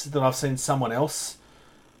toys that I've seen someone else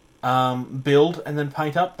build and then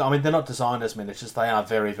paint up. I mean, they're not designed as miniatures. They are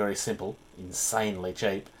very, very simple, insanely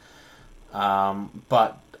cheap.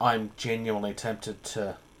 But I'm genuinely tempted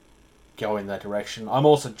to go in that direction. I'm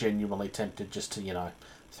also genuinely tempted just to,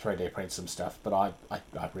 3D print some stuff, but I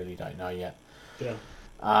really don't know yet. Yeah.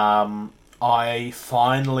 I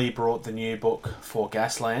finally brought the new book for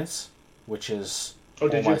Gaslands, which is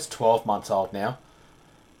almost 12 months old now.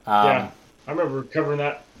 Yeah, I remember covering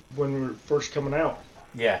that when we were first coming out.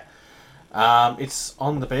 Yeah. It's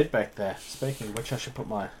on the bed back there. Speaking of which, I should put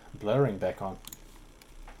my blurring back on.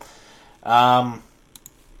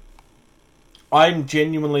 I'm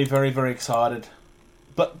genuinely very, very excited.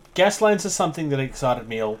 But Gaslands is something that excited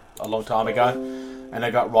me a long time ago. And I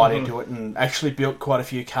got right into it and actually built quite a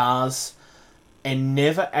few cars and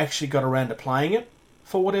never actually got around to playing it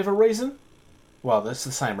for whatever reason. Well, that's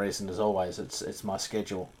the same reason as always. It's my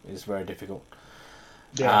schedule is very difficult.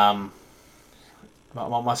 Yeah.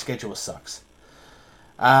 My schedule sucks.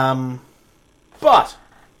 But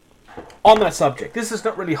on that subject, this is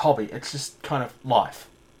not really hobby. It's just kind of life.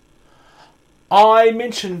 I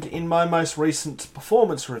mentioned in my most recent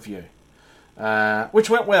performance review, which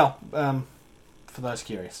went well, for those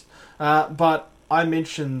curious. But I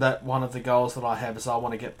mentioned that one of the goals that I have is I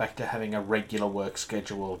want to get back to having a regular work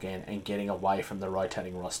schedule again and getting away from the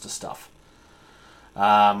rotating roster stuff.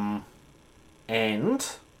 And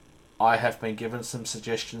I have been given some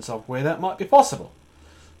suggestions of where that might be possible.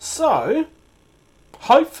 So,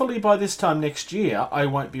 hopefully by this time next year, I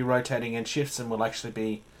won't be rotating in shifts and will actually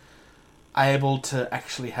be able to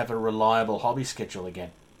actually have a reliable hobby schedule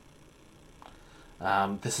again.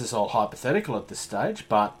 This is all hypothetical at this stage,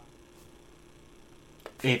 but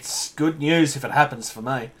it's good news if it happens for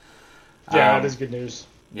me. Yeah, it is good news.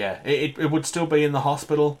 Yeah, it would still be in the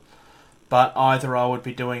hospital, but either I would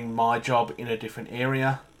be doing my job in a different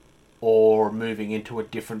area or moving into a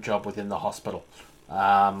different job within the hospital.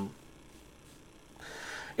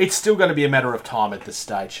 It's still going to be a matter of time at this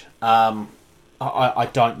stage. I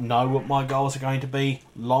don't know what my goals are going to be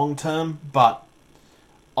long term, but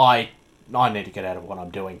I need to get out of what I'm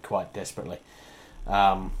doing quite desperately.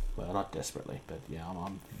 Well, not desperately, but yeah,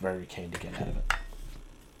 I'm very keen to get out of it.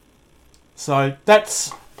 So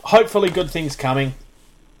that's hopefully good things coming.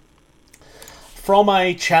 From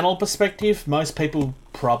a channel perspective, most people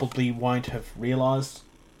probably won't have realised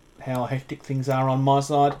how hectic things are on my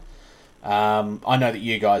side. I know that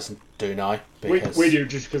you guys do know. Because we do,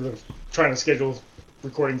 just because of trying to schedule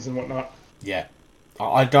recordings and whatnot. Yeah.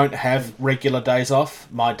 I don't have regular days off.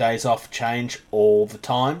 My days off change all the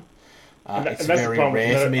time. It's very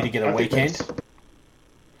rare for me to get a weekend.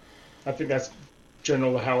 I think that's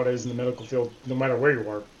generally how it is in the medical field, no matter where you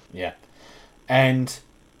are. Yeah. And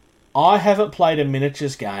I haven't played a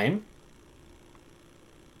miniatures game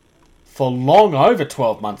for long over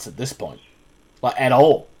 12 months at this point. Like, at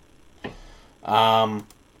all.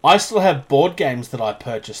 I still have board games that I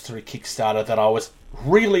purchased through Kickstarter that I was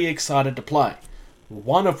really excited to play.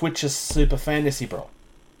 One of which is Super Fantasy Brawl.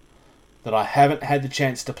 That I haven't had the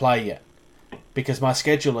chance to play yet. Because my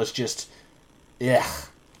schedule is just... ugh.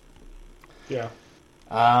 Yeah.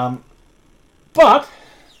 But...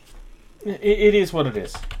 It is what it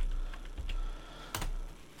is.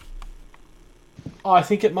 I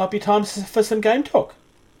think it might be time for some game talk.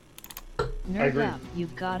 Nerd up,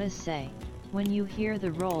 you've gotta say. When you hear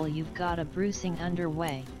the roll, you've got a bruising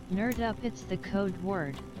underway. Nerd up, it's the code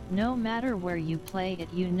word. No matter where you play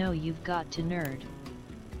it, you know you've got to nerd.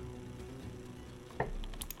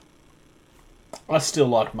 I still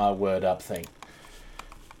like my word up thing.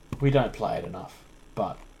 We don't play it enough,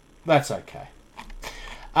 but that's okay.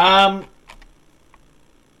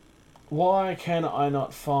 Why can I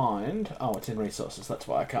not find... Oh, it's in resources. That's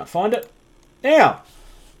why I can't find it. Now,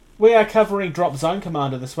 we are covering Drop Zone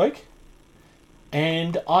Commander this week.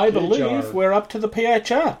 And I believe we're up to the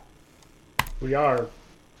PHR. We are.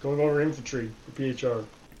 Going over infantry for PHR.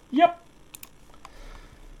 Yep.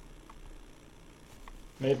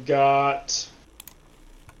 They've got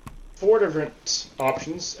 4 different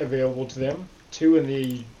options available to them. 2 in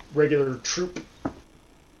the regular troop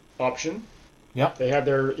option. Yep. They have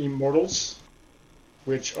their Immortals,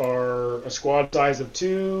 which are a squad size of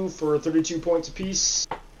 2 for 32 points apiece.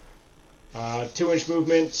 2-inch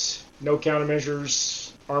movement, no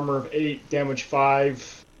countermeasures, armor of 8, damage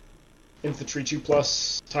 5, infantry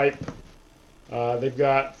 2+ type. They've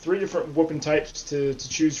got 3 different weapon types to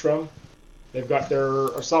choose from. They've got their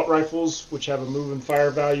assault rifles, which have a move and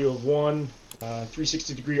fire value of 1,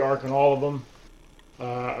 360-degree arc on all of them.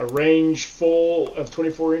 A range full of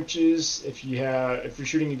 24 inches. If you're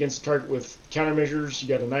shooting against a target with countermeasures, you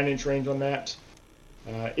got a 9-inch range on that.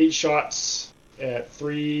 8 shots at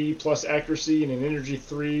 3+ accuracy and an energy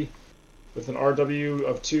 3 with an RW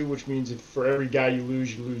of 2, which means if for every guy you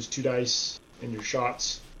lose 2 dice in your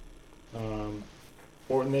shots. And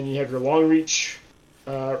then you have your long reach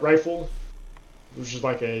rifle, which is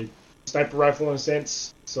like a sniper rifle in a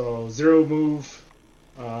sense. So 0 move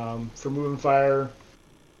for move and fire,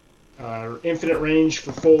 infinite range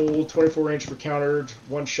for full, 24 range for countered,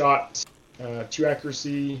 1 shot, 2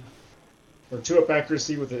 accuracy, or 2 up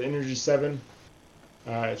accuracy with an energy 7.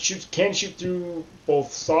 It can shoot through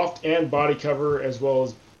both soft and body cover, as well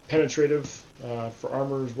as penetrative for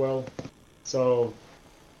armor as well. So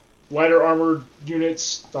lighter armored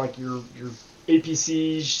units like your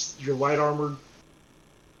APCs, your light armored,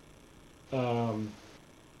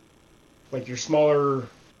 like your smaller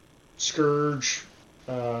Scourge,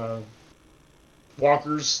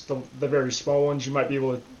 walkers, the very small ones, you might be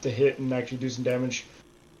able to hit and actually do some damage.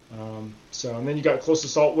 And then you got close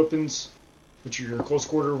assault weapons, which are your close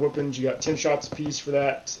quarter weapons. You got 10 shots apiece for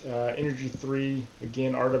that. Energy 3,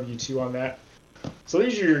 again, RW2 on that. So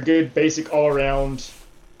these are your good basic all around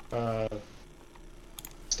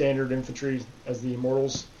standard infantry as the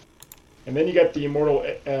Immortals. And then you got the Immortal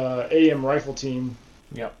AM rifle team.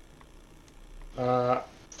 Yep.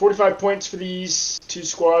 45 points for these,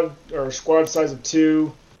 squad size of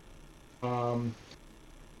 2.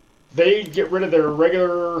 They get rid of their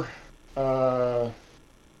regular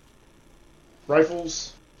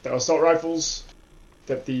rifles, the assault rifles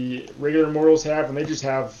that the regular Immortals have, and they just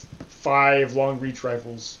have 5 long reach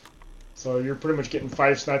rifles. So you're pretty much getting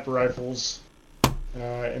 5 sniper rifles,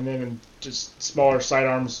 and then just smaller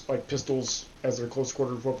sidearms like pistols as their close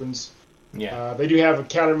quarter weapons. Yeah. They do have a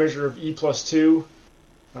countermeasure of E+2,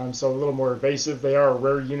 so a little more evasive. They are a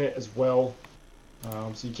rare unit as well,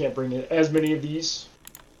 so you can't bring in as many of these.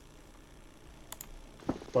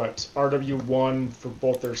 But RW1 for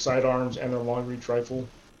both their sidearms and their long reach rifle.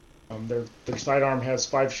 Their sidearm has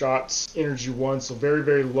 5 shots, energy 1, so very,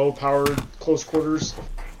 very low powered close quarters.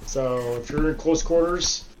 So if you're in close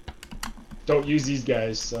quarters, don't use these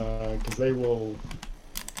guys because they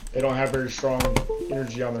don't have very strong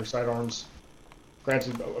energy on their sidearms.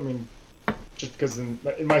 Granted, I mean, just because in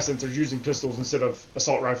my sense they're using pistols instead of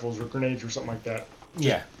assault rifles or grenades or something like that.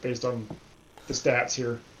 Yeah. Based on the stats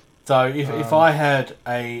here. So if I had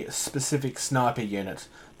a specific sniper unit,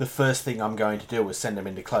 the first thing I'm going to do is send them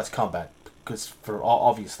into close combat, because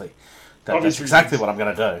obviously that's exactly what I'm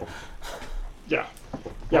going to do. Yeah.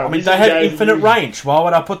 Yeah. I mean, they have infinite range. Why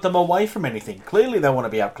would I put them away from anything? Clearly, they want to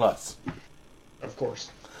be up close. Of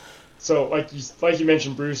course. So, like you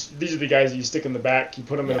mentioned, Bruce, these are the guys that you stick in the back. You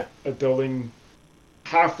put them in a building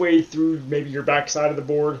halfway through maybe your back side of the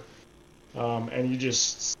board, and you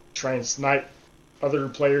just try and snipe other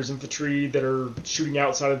players' infantry that are shooting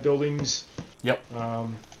outside of buildings. Yep.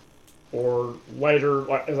 Or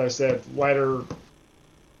lighter, as I said, lighter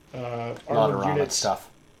armored units stuff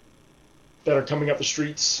that are coming up the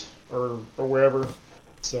streets or wherever.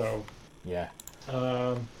 So yeah, they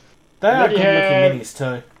are good looking minis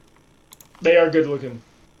too. They are good looking,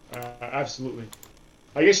 absolutely.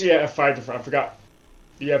 I guess you have 5 different. I forgot.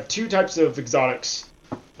 You have 2 types of exotics.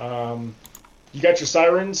 You got your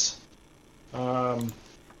sirens.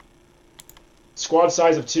 Squad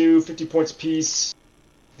size of 2, 50 points apiece.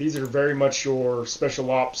 These are very much your special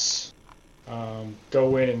ops,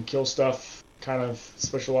 go in and kill stuff kind of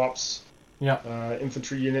special ops. Yeah.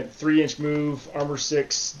 Infantry unit, 3-inch move, armor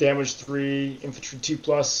 6, damage 3, infantry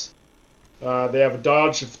 2+. They have a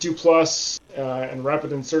dodge of 2+, and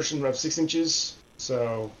rapid insertion of 6 inches.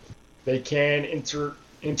 So they can enter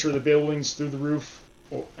the buildings through the roof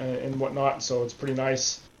and whatnot. So it's pretty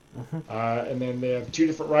nice. Mm-hmm. And then they have 2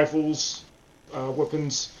 different rifles,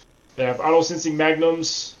 weapons. They have auto-sensing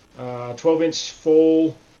magnums, 12-inch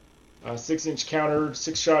full, 6-inch countered,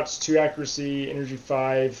 6 shots, 2 accuracy, energy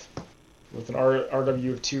 5, with an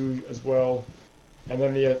RW of 2 as well. And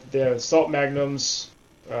then they have assault magnums,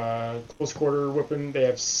 close quarter weapon. They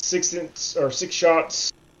have 6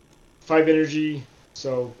 shots, 5 energy.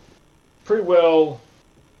 So pretty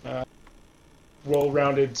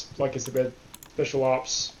well-rounded, like I said, special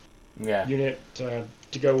ops unit to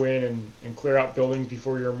go in and clear out buildings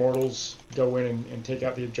before your Immortals go in and take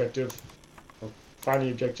out the objective, or find the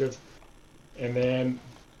objective. And then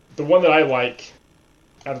the one that I like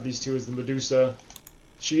out of these 2 is the Medusa.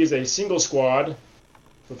 She is a single squad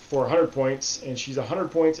for 100 points, and she's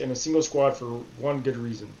 100 points in a single squad for one good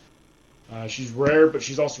reason. She's rare, but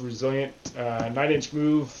she's also resilient. 9-inch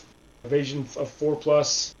move, evasion of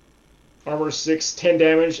 4+, armor 6, 10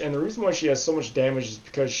 damage, and the reason why she has so much damage is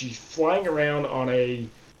because she's flying around on a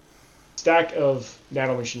stack of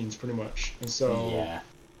nanomachines, pretty much. And so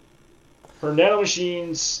her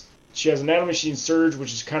nanomachines, she has a nanomachine surge,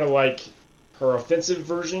 which is kind of like her offensive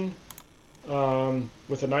version,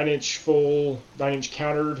 with a 9-inch full, 9-inch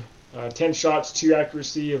countered, 10 shots, 2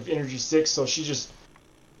 accuracy of energy 6, so she's just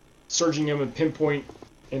surging them and pinpoint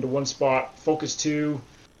into one spot. Focus 2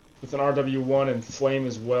 with an RW1 and flame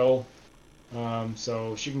as well.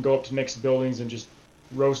 So she can go up to next buildings and just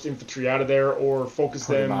roast infantry out of there, or focus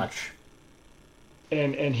Pretty them much.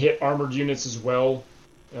 and hit armored units as well.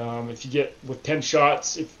 If you get with 10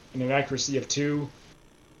 shots and an accuracy of 2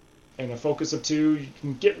 and a focus of 2, you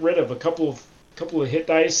can get rid of a couple of hit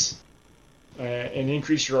dice and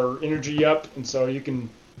increase your energy up, and so you can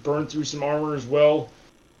burn through some armor as well.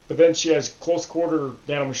 But then she has close quarter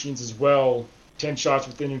nanomachines as well, 10 shots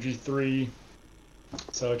with energy 3.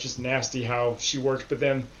 So it's just nasty how she works. But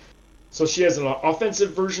then, so she has an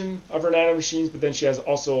offensive version of her nanomachines, but then she has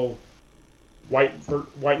also white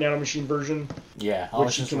nanomachine version. Yeah, I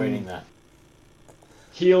was just reading that.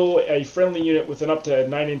 Heal a friendly unit within up to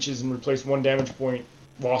 9 inches and replace 1 damage point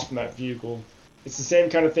lost from that vehicle. It's the same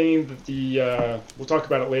kind of thing that the we'll talk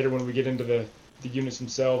about it later when we get into the units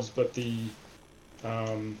themselves, but the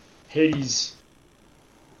Hades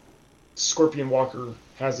Scorpion Walker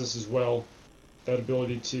has this as well, that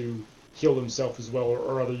ability to heal themselves as well,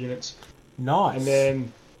 or other units. Nice. And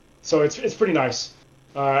then, so it's pretty nice.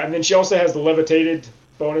 And then she also has the levitated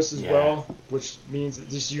bonus as well, which means that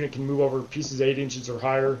this unit can move over pieces 8 inches or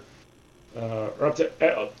higher, or up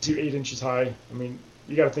to 8 inches high. I mean,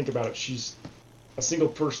 you got to think about it. She's a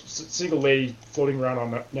single lady floating around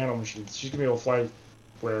on nanomachines. She's gonna be able to fly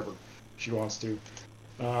wherever she wants to.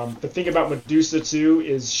 The thing about Medusa too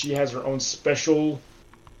is she has her own special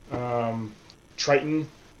Triton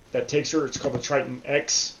that takes her. It's called the Triton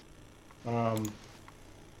X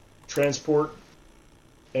transport,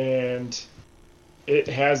 and it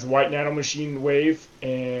has the white nanomachine wave,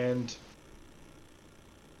 and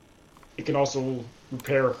it can also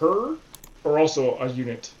repair her or also a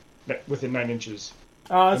unit within 9 inches.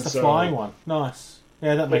 Oh, that's a flying one. Nice.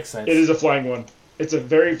 Yeah, that makes sense. It is a flying one. It's a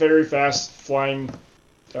very, very fast flying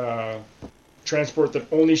transport that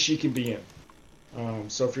only she can be in.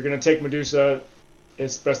 So if you're going to take Medusa,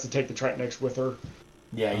 it's best to take the Triton X with her.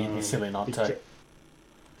 Yeah, you'd be silly not to.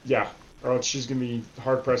 Yeah, or else she's going to be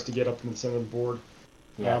hard-pressed to get up in the center of the board.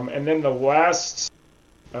 Yeah. And then the last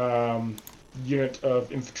unit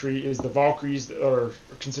of infantry is the Valkyries, that are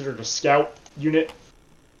considered a scout unit.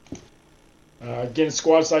 Again,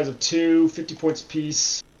 squad size of 2, 50 points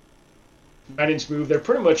apiece, 9-inch move. They're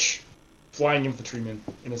pretty much flying infantrymen,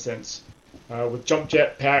 in a sense. With jump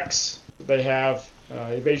jet packs, they have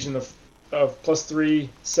evasion of +3,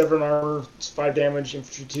 7 armor, 5 damage,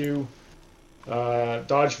 infantry 2,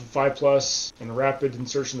 dodge for 5+, and a rapid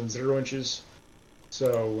insertion of 0 inches.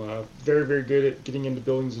 So very, very good at getting into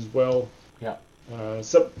buildings as well. Yeah.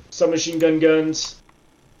 Submachine gun guns.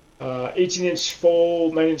 18-inch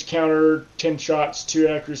full, 9-inch counter, 10 shots, 2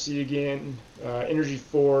 accuracy again, energy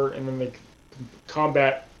 4, and then the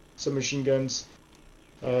combat submachine guns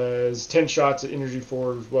is 10 shots at energy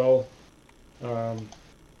 4 as well. The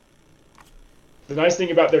nice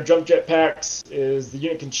thing about their jump jet packs is the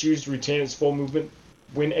unit can choose to retain its full movement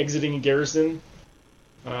when exiting a garrison.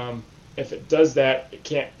 If it does that, it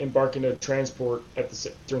can't embark into transport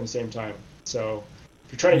during the same time. So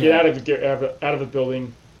if you're trying to get out of a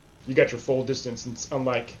building, you got your full distance. It's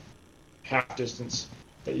unlike half distance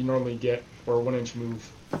that you normally get, or a 1-inch move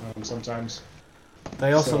sometimes.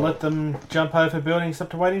 They also let them jump over buildings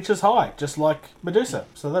up to 8 inches high, just like Medusa.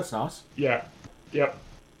 So that's nice. Yeah. Yep.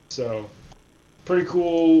 So pretty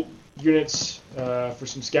cool units for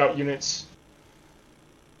some scout units.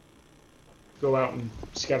 Go out and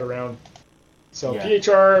scout around. So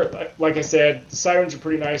PHR, like I said, the sirens are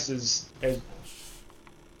pretty nice as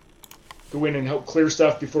go in and help clear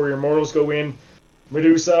stuff before your mortals go in.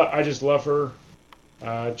 Medusa, I just love her,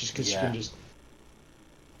 just because she can just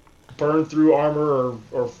burn through armor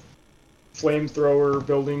or flamethrower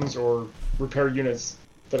buildings or repair units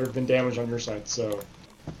that have been damaged on your side. So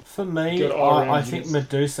for me, I think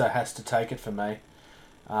Medusa has to take it for me.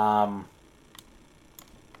 I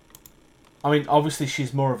mean, obviously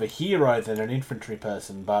she's more of a hero than an infantry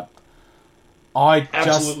person, but I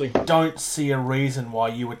just don't see a reason why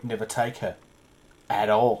you would never take her at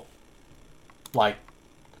all. Like,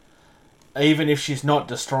 even if she's not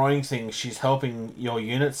destroying things, she's helping your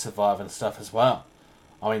units survive and stuff as well.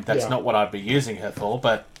 I mean, that's not what I'd be using her for,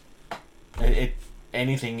 but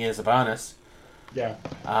anything is a bonus. Yeah.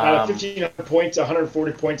 1,500 points,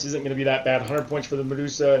 140 points isn't going to be that bad. 100 points for the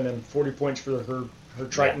Medusa, and then 40 points for her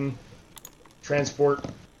Triton transport.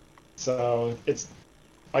 So it's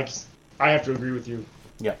like, I have to agree with you.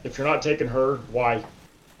 Yeah. If you're not taking her, why?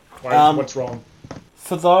 What's wrong?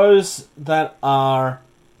 For those that are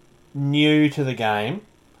new to the game,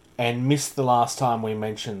 and missed the last time we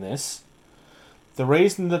mentioned this, the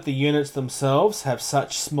reason that the units themselves have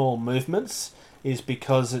such small movements is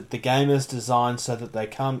because the game is designed so that they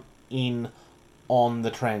come in on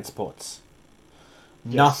the transports.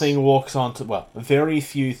 Yes. Nothing walks onto... Well, very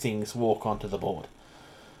few things walk onto the board.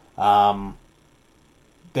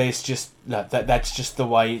 There's just... No, that's just the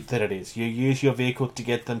way that it is. You use your vehicle to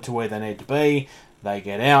get them to where they need to be. They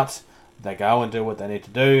get out. They go and do what they need to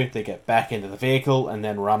do. They get back into the vehicle and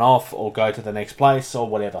then run off or go to the next place or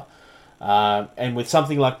whatever. And with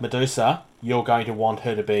something like Medusa, you're going to want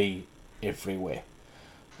her to be everywhere.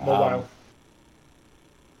 Mobile.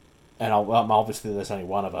 And obviously there's only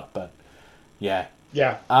one of her, but yeah.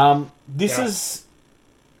 Yeah. There's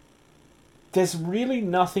really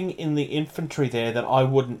nothing in the infantry there that I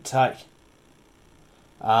wouldn't take.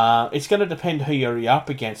 It's going to depend who you're up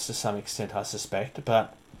against to some extent, I suspect,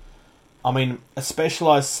 but I mean, a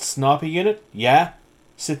specialised sniper unit, yeah.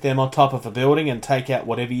 Sit them on top of a building and take out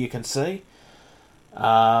whatever you can see.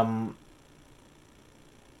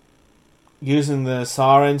 Using the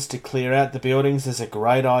sirens to clear out the buildings is a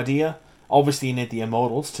great idea. Obviously, you need the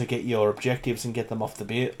immortals to get your objectives and get them off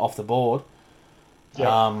the board.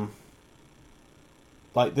 Yeah.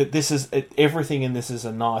 This is everything in this is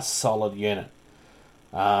a nice, solid unit.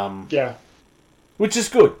 Yeah. Which is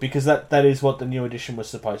good because that is what the new edition was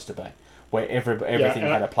supposed to be, where everything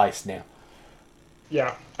had a place now.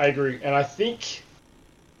 Yeah, I agree, and I think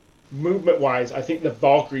movement-wise, I think the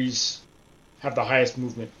Valkyries have the highest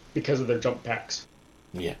movement because of their jump packs.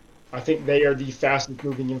 Yeah. I think they are the fastest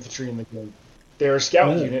moving infantry in the game. They're a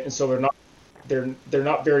scout unit, and so they're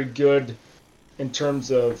not very good in terms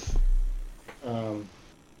of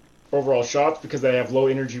overall shots because they have low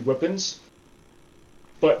energy weapons.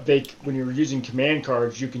 But when you're using command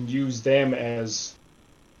cards, you can use them as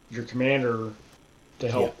your commander to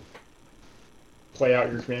help play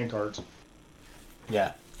out your command cards.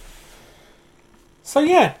 Yeah. So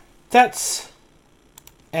yeah, that's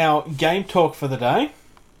our game talk for the day.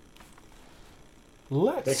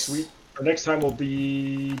 Next time will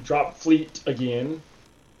be Drop Fleet again.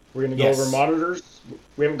 We're going to go over monitors.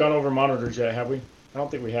 We haven't gone over monitors yet, have we? I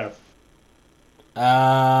don't think we have.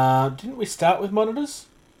 Didn't we start with monitors?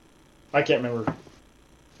 I can't remember.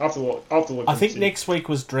 I'll have to look. I think next week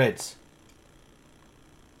was Dreads.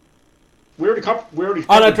 We already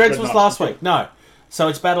Oh no, Dreads was last week. No, so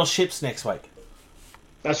it's Battleships next week.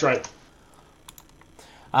 That's right.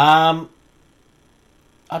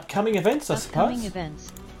 Upcoming events, I suppose. Upcoming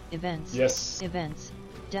events. Yes. Events.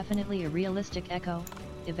 Definitely a realistic echo.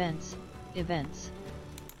 Events.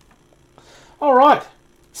 All right.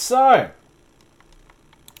 So,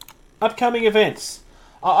 upcoming events.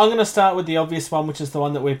 I'm going to start with the obvious one, which is the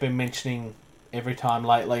one that we've been mentioning every time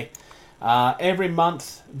lately. Every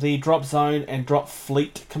month, the Drop Zone and Drop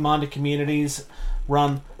Fleet Commander communities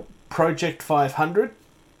run Project 500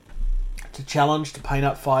 to challenge to paint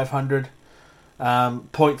up 500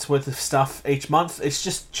 points worth of stuff each month. It's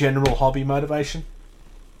just general hobby motivation.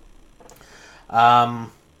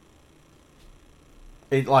 It's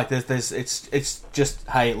just,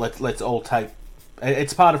 hey, let's all take.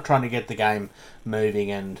 It's part of trying to get the game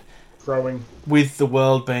moving and growing. With the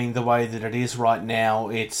world being the way that it is right now,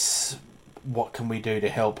 it's what can we do to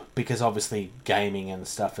help? Because obviously gaming and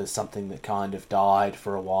stuff is something that kind of died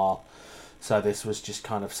for a while. So this was just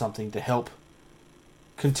kind of something to help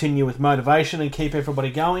continue with motivation and keep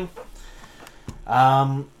everybody going.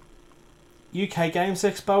 UK Games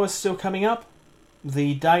Expo is still coming up.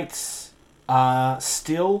 The dates are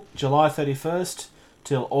still July 31st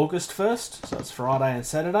till August 1st, so it's Friday and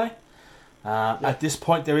Saturday. At this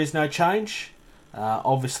point, there is no change.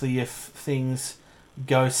 Obviously, if things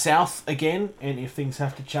go south again, and if things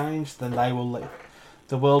have to change, then they will let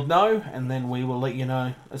the world know, and then we will let you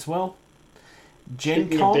know as well. Gen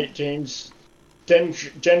Con. Date change.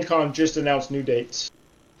 Gen Con just announced new dates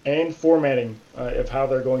and formatting of how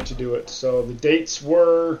they're going to do it. So the dates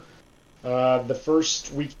were the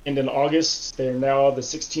first weekend in August. They are now the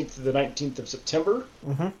 16th to the 19th of September.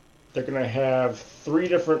 Mm-hmm. They're going to have 3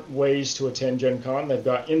 different ways to attend Gen Con. They've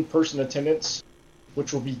got in-person attendance,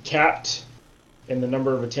 which will be capped in the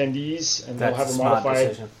number of attendees, and they'll have a modified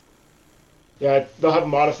decision. Yeah, they'll have a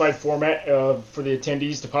modified format for the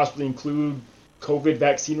attendees to possibly include COVID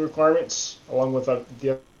vaccine requirements, along with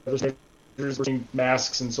the other measures,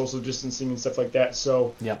 masks and social distancing and stuff like that.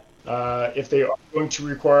 So, if they are going to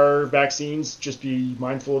require vaccines, just be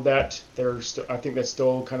mindful of that. I think that's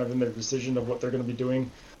still kind of in their decision of what they're going to be doing.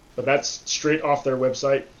 But that's straight off their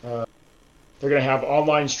website. They're going to have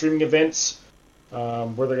online streaming events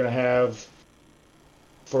where they're going to have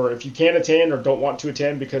for if you can't attend or don't want to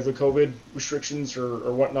attend because of COVID restrictions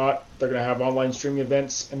or whatnot, they're going to have online streaming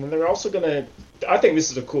events. And then they're also going to, I think this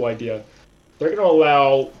is a cool idea, they're going to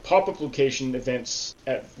allow pop-up location events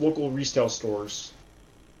at local retail stores.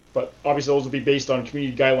 But obviously those will be based on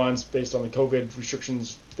community guidelines, based on the COVID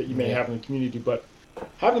restrictions that you may have in the community. But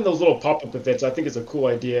having those little pop-up events, I think is a cool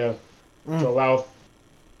idea to allow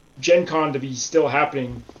Gen Con to be still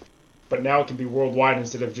happening, but now it can be worldwide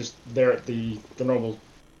instead of just there at the normal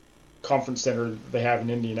conference center they have in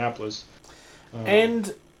Indianapolis.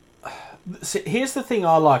 And here's the thing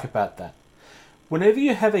I like about that. Whenever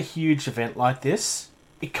you have a huge event like this,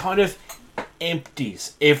 it kind of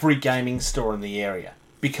empties every gaming store in the area.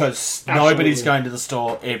 Because nobody's going to the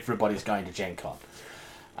store, everybody's going to Gen Con.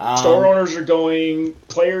 Store owners are going,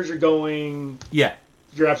 players are going. Yeah.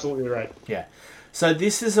 You're absolutely right. Yeah. So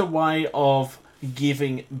this is a way of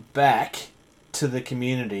giving back to the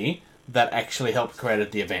community that actually helped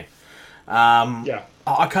create the event.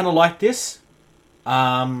 I kind of like this.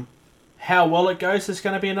 How well it goes is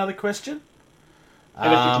going to be another question.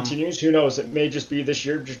 And if it continues, who knows? It may just be this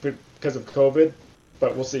year just because of COVID,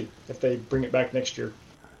 but we'll see if they bring it back next year.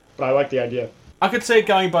 But I like the idea. I could see it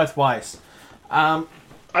going both ways. I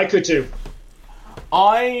could too.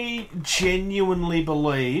 I genuinely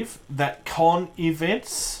believe that con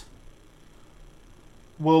events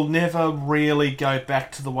will never really go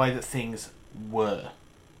back to the way that things were.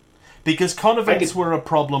 Because con events were a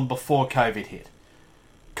problem before COVID hit.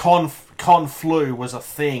 Con flu was a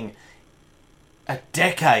thing a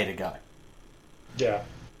decade ago. Yeah.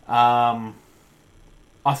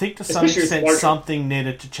 I think to some extent something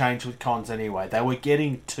needed to change with cons anyway. They were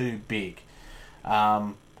getting too big.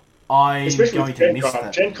 I'm going to miss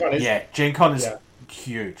that. Gen Con is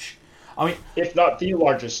huge. I mean, if not the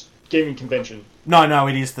largest gaming convention. No,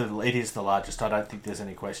 it is the largest. I don't think there's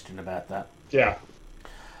any question about that. Yeah.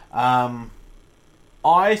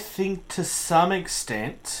 I think to some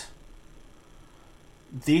extent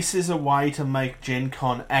this is a way to make Gen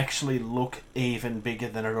Con actually look even bigger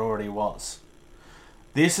than it already was.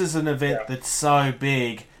 This is an event that's so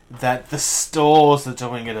big that the stores are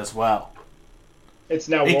doing it as well. It's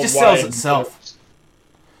now it just sells itself.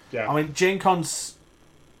 Yeah. I mean, Gen Con's...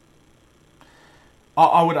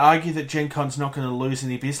 I would argue that Gen Con's not going to lose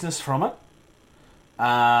any business from it.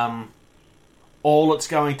 All it's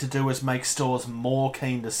going to do is make stores more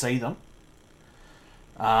keen to see them.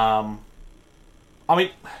 I mean,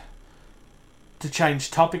 to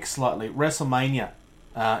change topics slightly, WrestleMania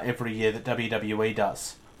every year that WWE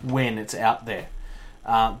does, when it's out there.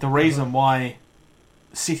 The reason why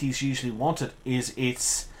cities usually want it is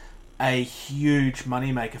it's a huge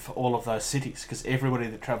moneymaker for all of those cities, because everybody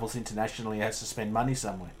that travels internationally has to spend money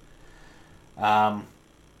somewhere.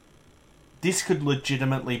 This could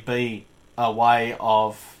legitimately be a way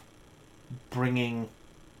of bringing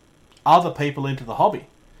other people into the hobby.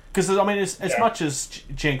 Because, I mean, as much as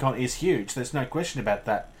Gen Con is huge, there's no question about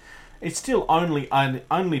that, it's still only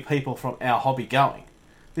people from our hobby going.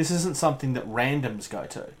 This isn't something that randoms go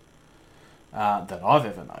to, that I've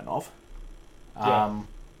ever known of.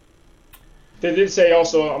 They did say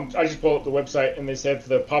also, I just pulled up the website, and they said for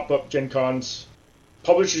the pop-up Gen Cons,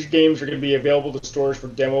 publishers' games are going to be available to stores for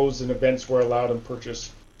demos and events where allowed and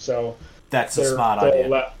purchased. So that's a smart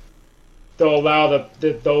idea. They'll allow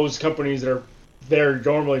those companies that are there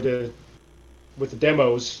normally with the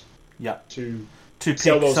demos to pick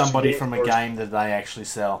somebody from a game that they actually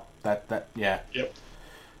sell. Yep.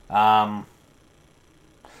 The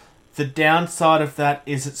downside of that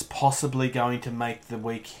is it's possibly going to make the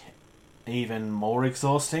week even more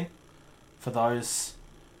exhausting for those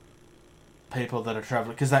people that are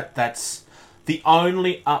traveling, because that's the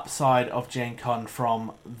only upside of Gen Con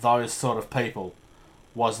from those sort of people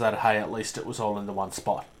was that, hey, at least it was all in the one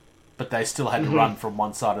spot, but they still had to run from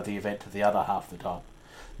one side of the event to the other half the time.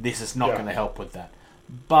 This is not going to help with that,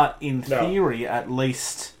 but in theory, at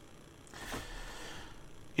least,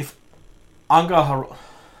 if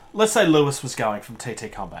let's say Lewis was going from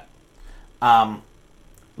TT Combat,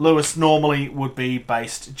 Lewis normally would be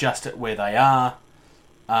based just at where they are.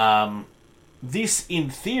 This, in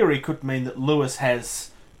theory, could mean that Lewis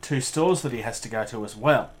has 2 stores that he has to go to as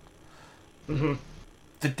well. Mm-hmm.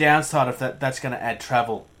 The downside of that's going to add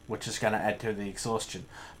travel, which is going to add to the exhaustion.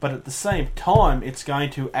 But at the same time, it's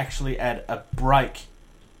going to actually add a break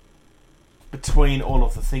between all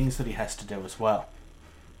of the things that he has to do as well.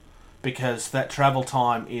 Because that travel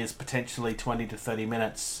time is potentially 20 to 30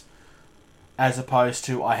 minutes, as opposed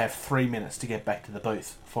to I have 3 minutes to get back to the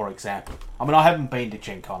booth, for example. I mean, I haven't been to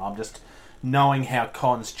Gen Con, I'm just knowing how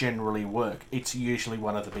cons generally work. It's usually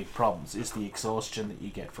one of the big problems, is the exhaustion that you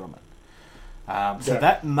get from it. So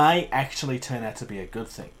that may actually turn out to be a good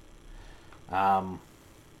thing.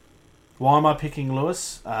 Why am I picking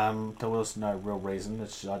Lewis? There was no real reason.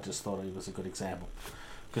 I just thought he was a good example.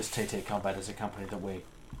 Because TT Combat is a company that we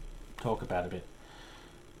talk about a bit.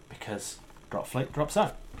 Because Drop Fleet, Drop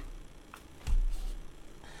Zone.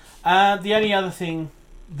 The only other thing,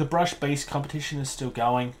 the Brush Beast competition is still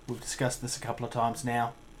going. We've discussed this a couple of times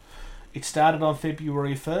now. It started on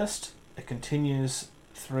February 1st. It continues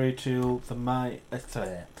through to May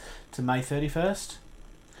 31st.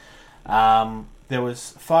 There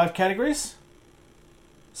was 5 categories: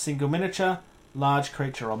 single miniature, large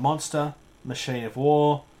creature or monster, machine of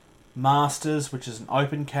war, masters, which is an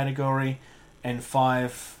open category, and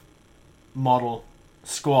 5 model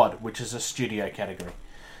squad, which is a studio category.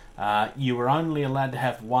 You were only allowed to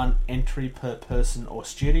have 1 entry per person or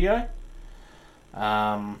studio.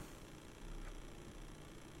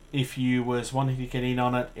 If you was wanting to get in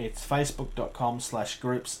on it, it's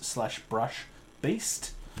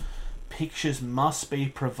facebook.com/groups/brushbeast. Pictures must be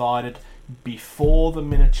provided before the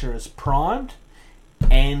miniature is primed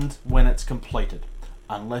and when it's completed,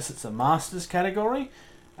 unless it's a Masters category,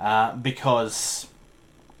 because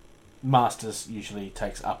Masters usually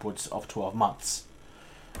takes upwards of 12 months.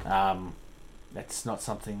 That's not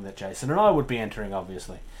something that Jason and I would be entering,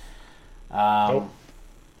 obviously. But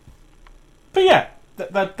yeah,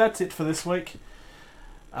 that's it for this week.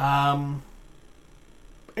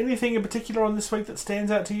 Anything in particular on this week that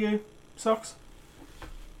stands out to you, Socks?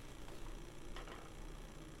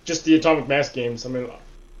 Just the Atomic Mass games. I mean,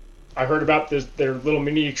 I heard about their little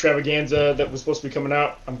mini extravaganza that was supposed to be coming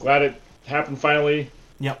out. I'm glad it happened finally.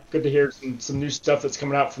 Yep. Good to hear some new stuff that's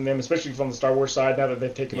coming out from them, especially from the Star Wars side now that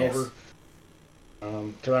they've taken over.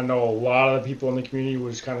 Because I know a lot of the people in the community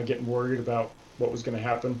was kind of getting worried about what was going to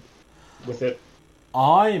happen with it.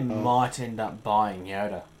 I might end up buying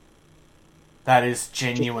Yoda. That is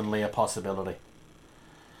genuinely a possibility.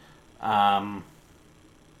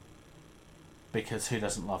 Because who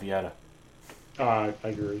doesn't love Yoda? I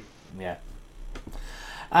agree. Yeah.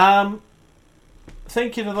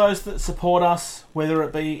 Thank you to those that support us, whether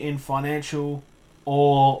it be in financial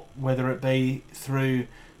or whether it be through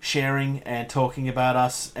sharing and talking about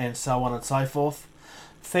us and so on and so forth.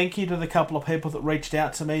 Thank you to the couple of people that reached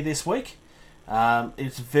out to me this week.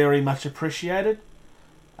 It's very much appreciated.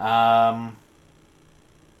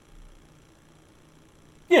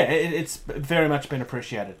 It's very much been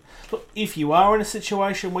appreciated. Look, if you are in a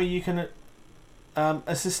situation where you can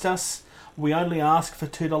assist us, we only ask for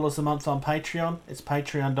 $2 a month on Patreon. It's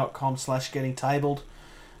patreon.com/gettingtabled.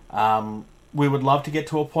 We would love to get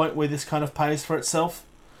to a point where this kind of pays for itself.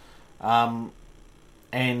 And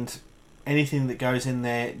anything that goes in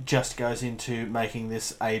there just goes into making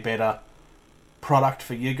this a better product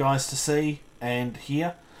for you guys to see and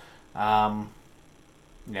hear.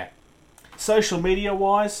 Social media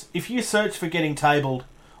wise, if you search for Getting Tabled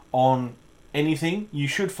on anything, you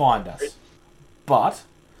should find us. But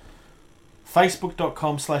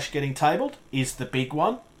facebook.com/gettingtabled is the big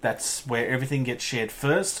one. That's where everything gets shared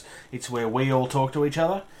first. It's where we all talk to each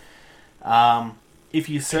other. If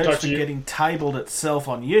you search for Getting Tabled itself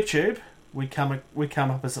on YouTube, we come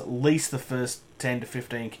up as at least the first 10 to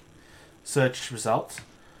 15 search results.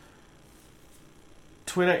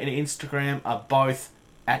 Twitter and Instagram are both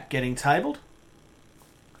at Getting Tabled.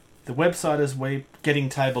 The website is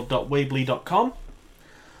gettingtabled.weebly.com.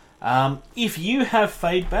 If you have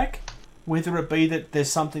feedback, whether it be that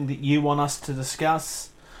there's something that you want us to discuss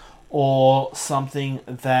or something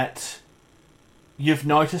that you've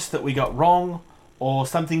noticed that we got wrong or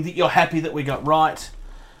something that you're happy that we got right,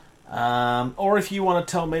 or if you want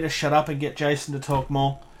to tell me to shut up and get Jason to talk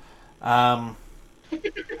more,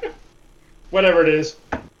 whatever it is,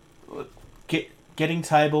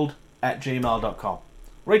 gettingtabled@gmail.com.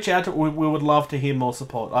 Reach out to we would love to hear more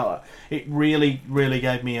support. It really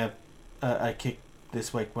gave me a kick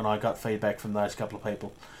this week when I got feedback from those couple of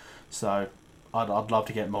people. So I'd love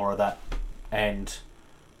to get more of that. And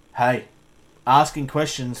hey, asking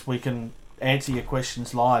questions, we can answer your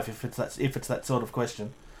questions live if it's that sort of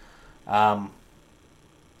question. Well,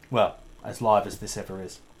 as live as this ever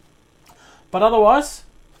is. But otherwise,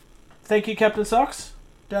 thank you, Captain Socks,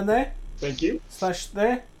 down there. Thank you. /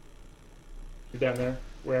 there. You're down there,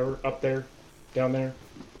 wherever, up there, down there.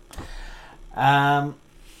 I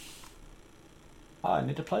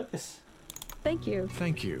need to play this. Thank you.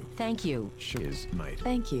 Thank you. Thank you. Shiz might.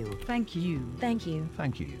 Thank you. Thank you. Thank you.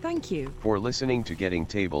 Thank you. Thank you. For listening to Getting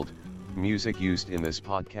Tabled, music used in this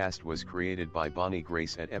podcast was created by Bonnie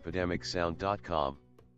Grace at epidemicsound.com.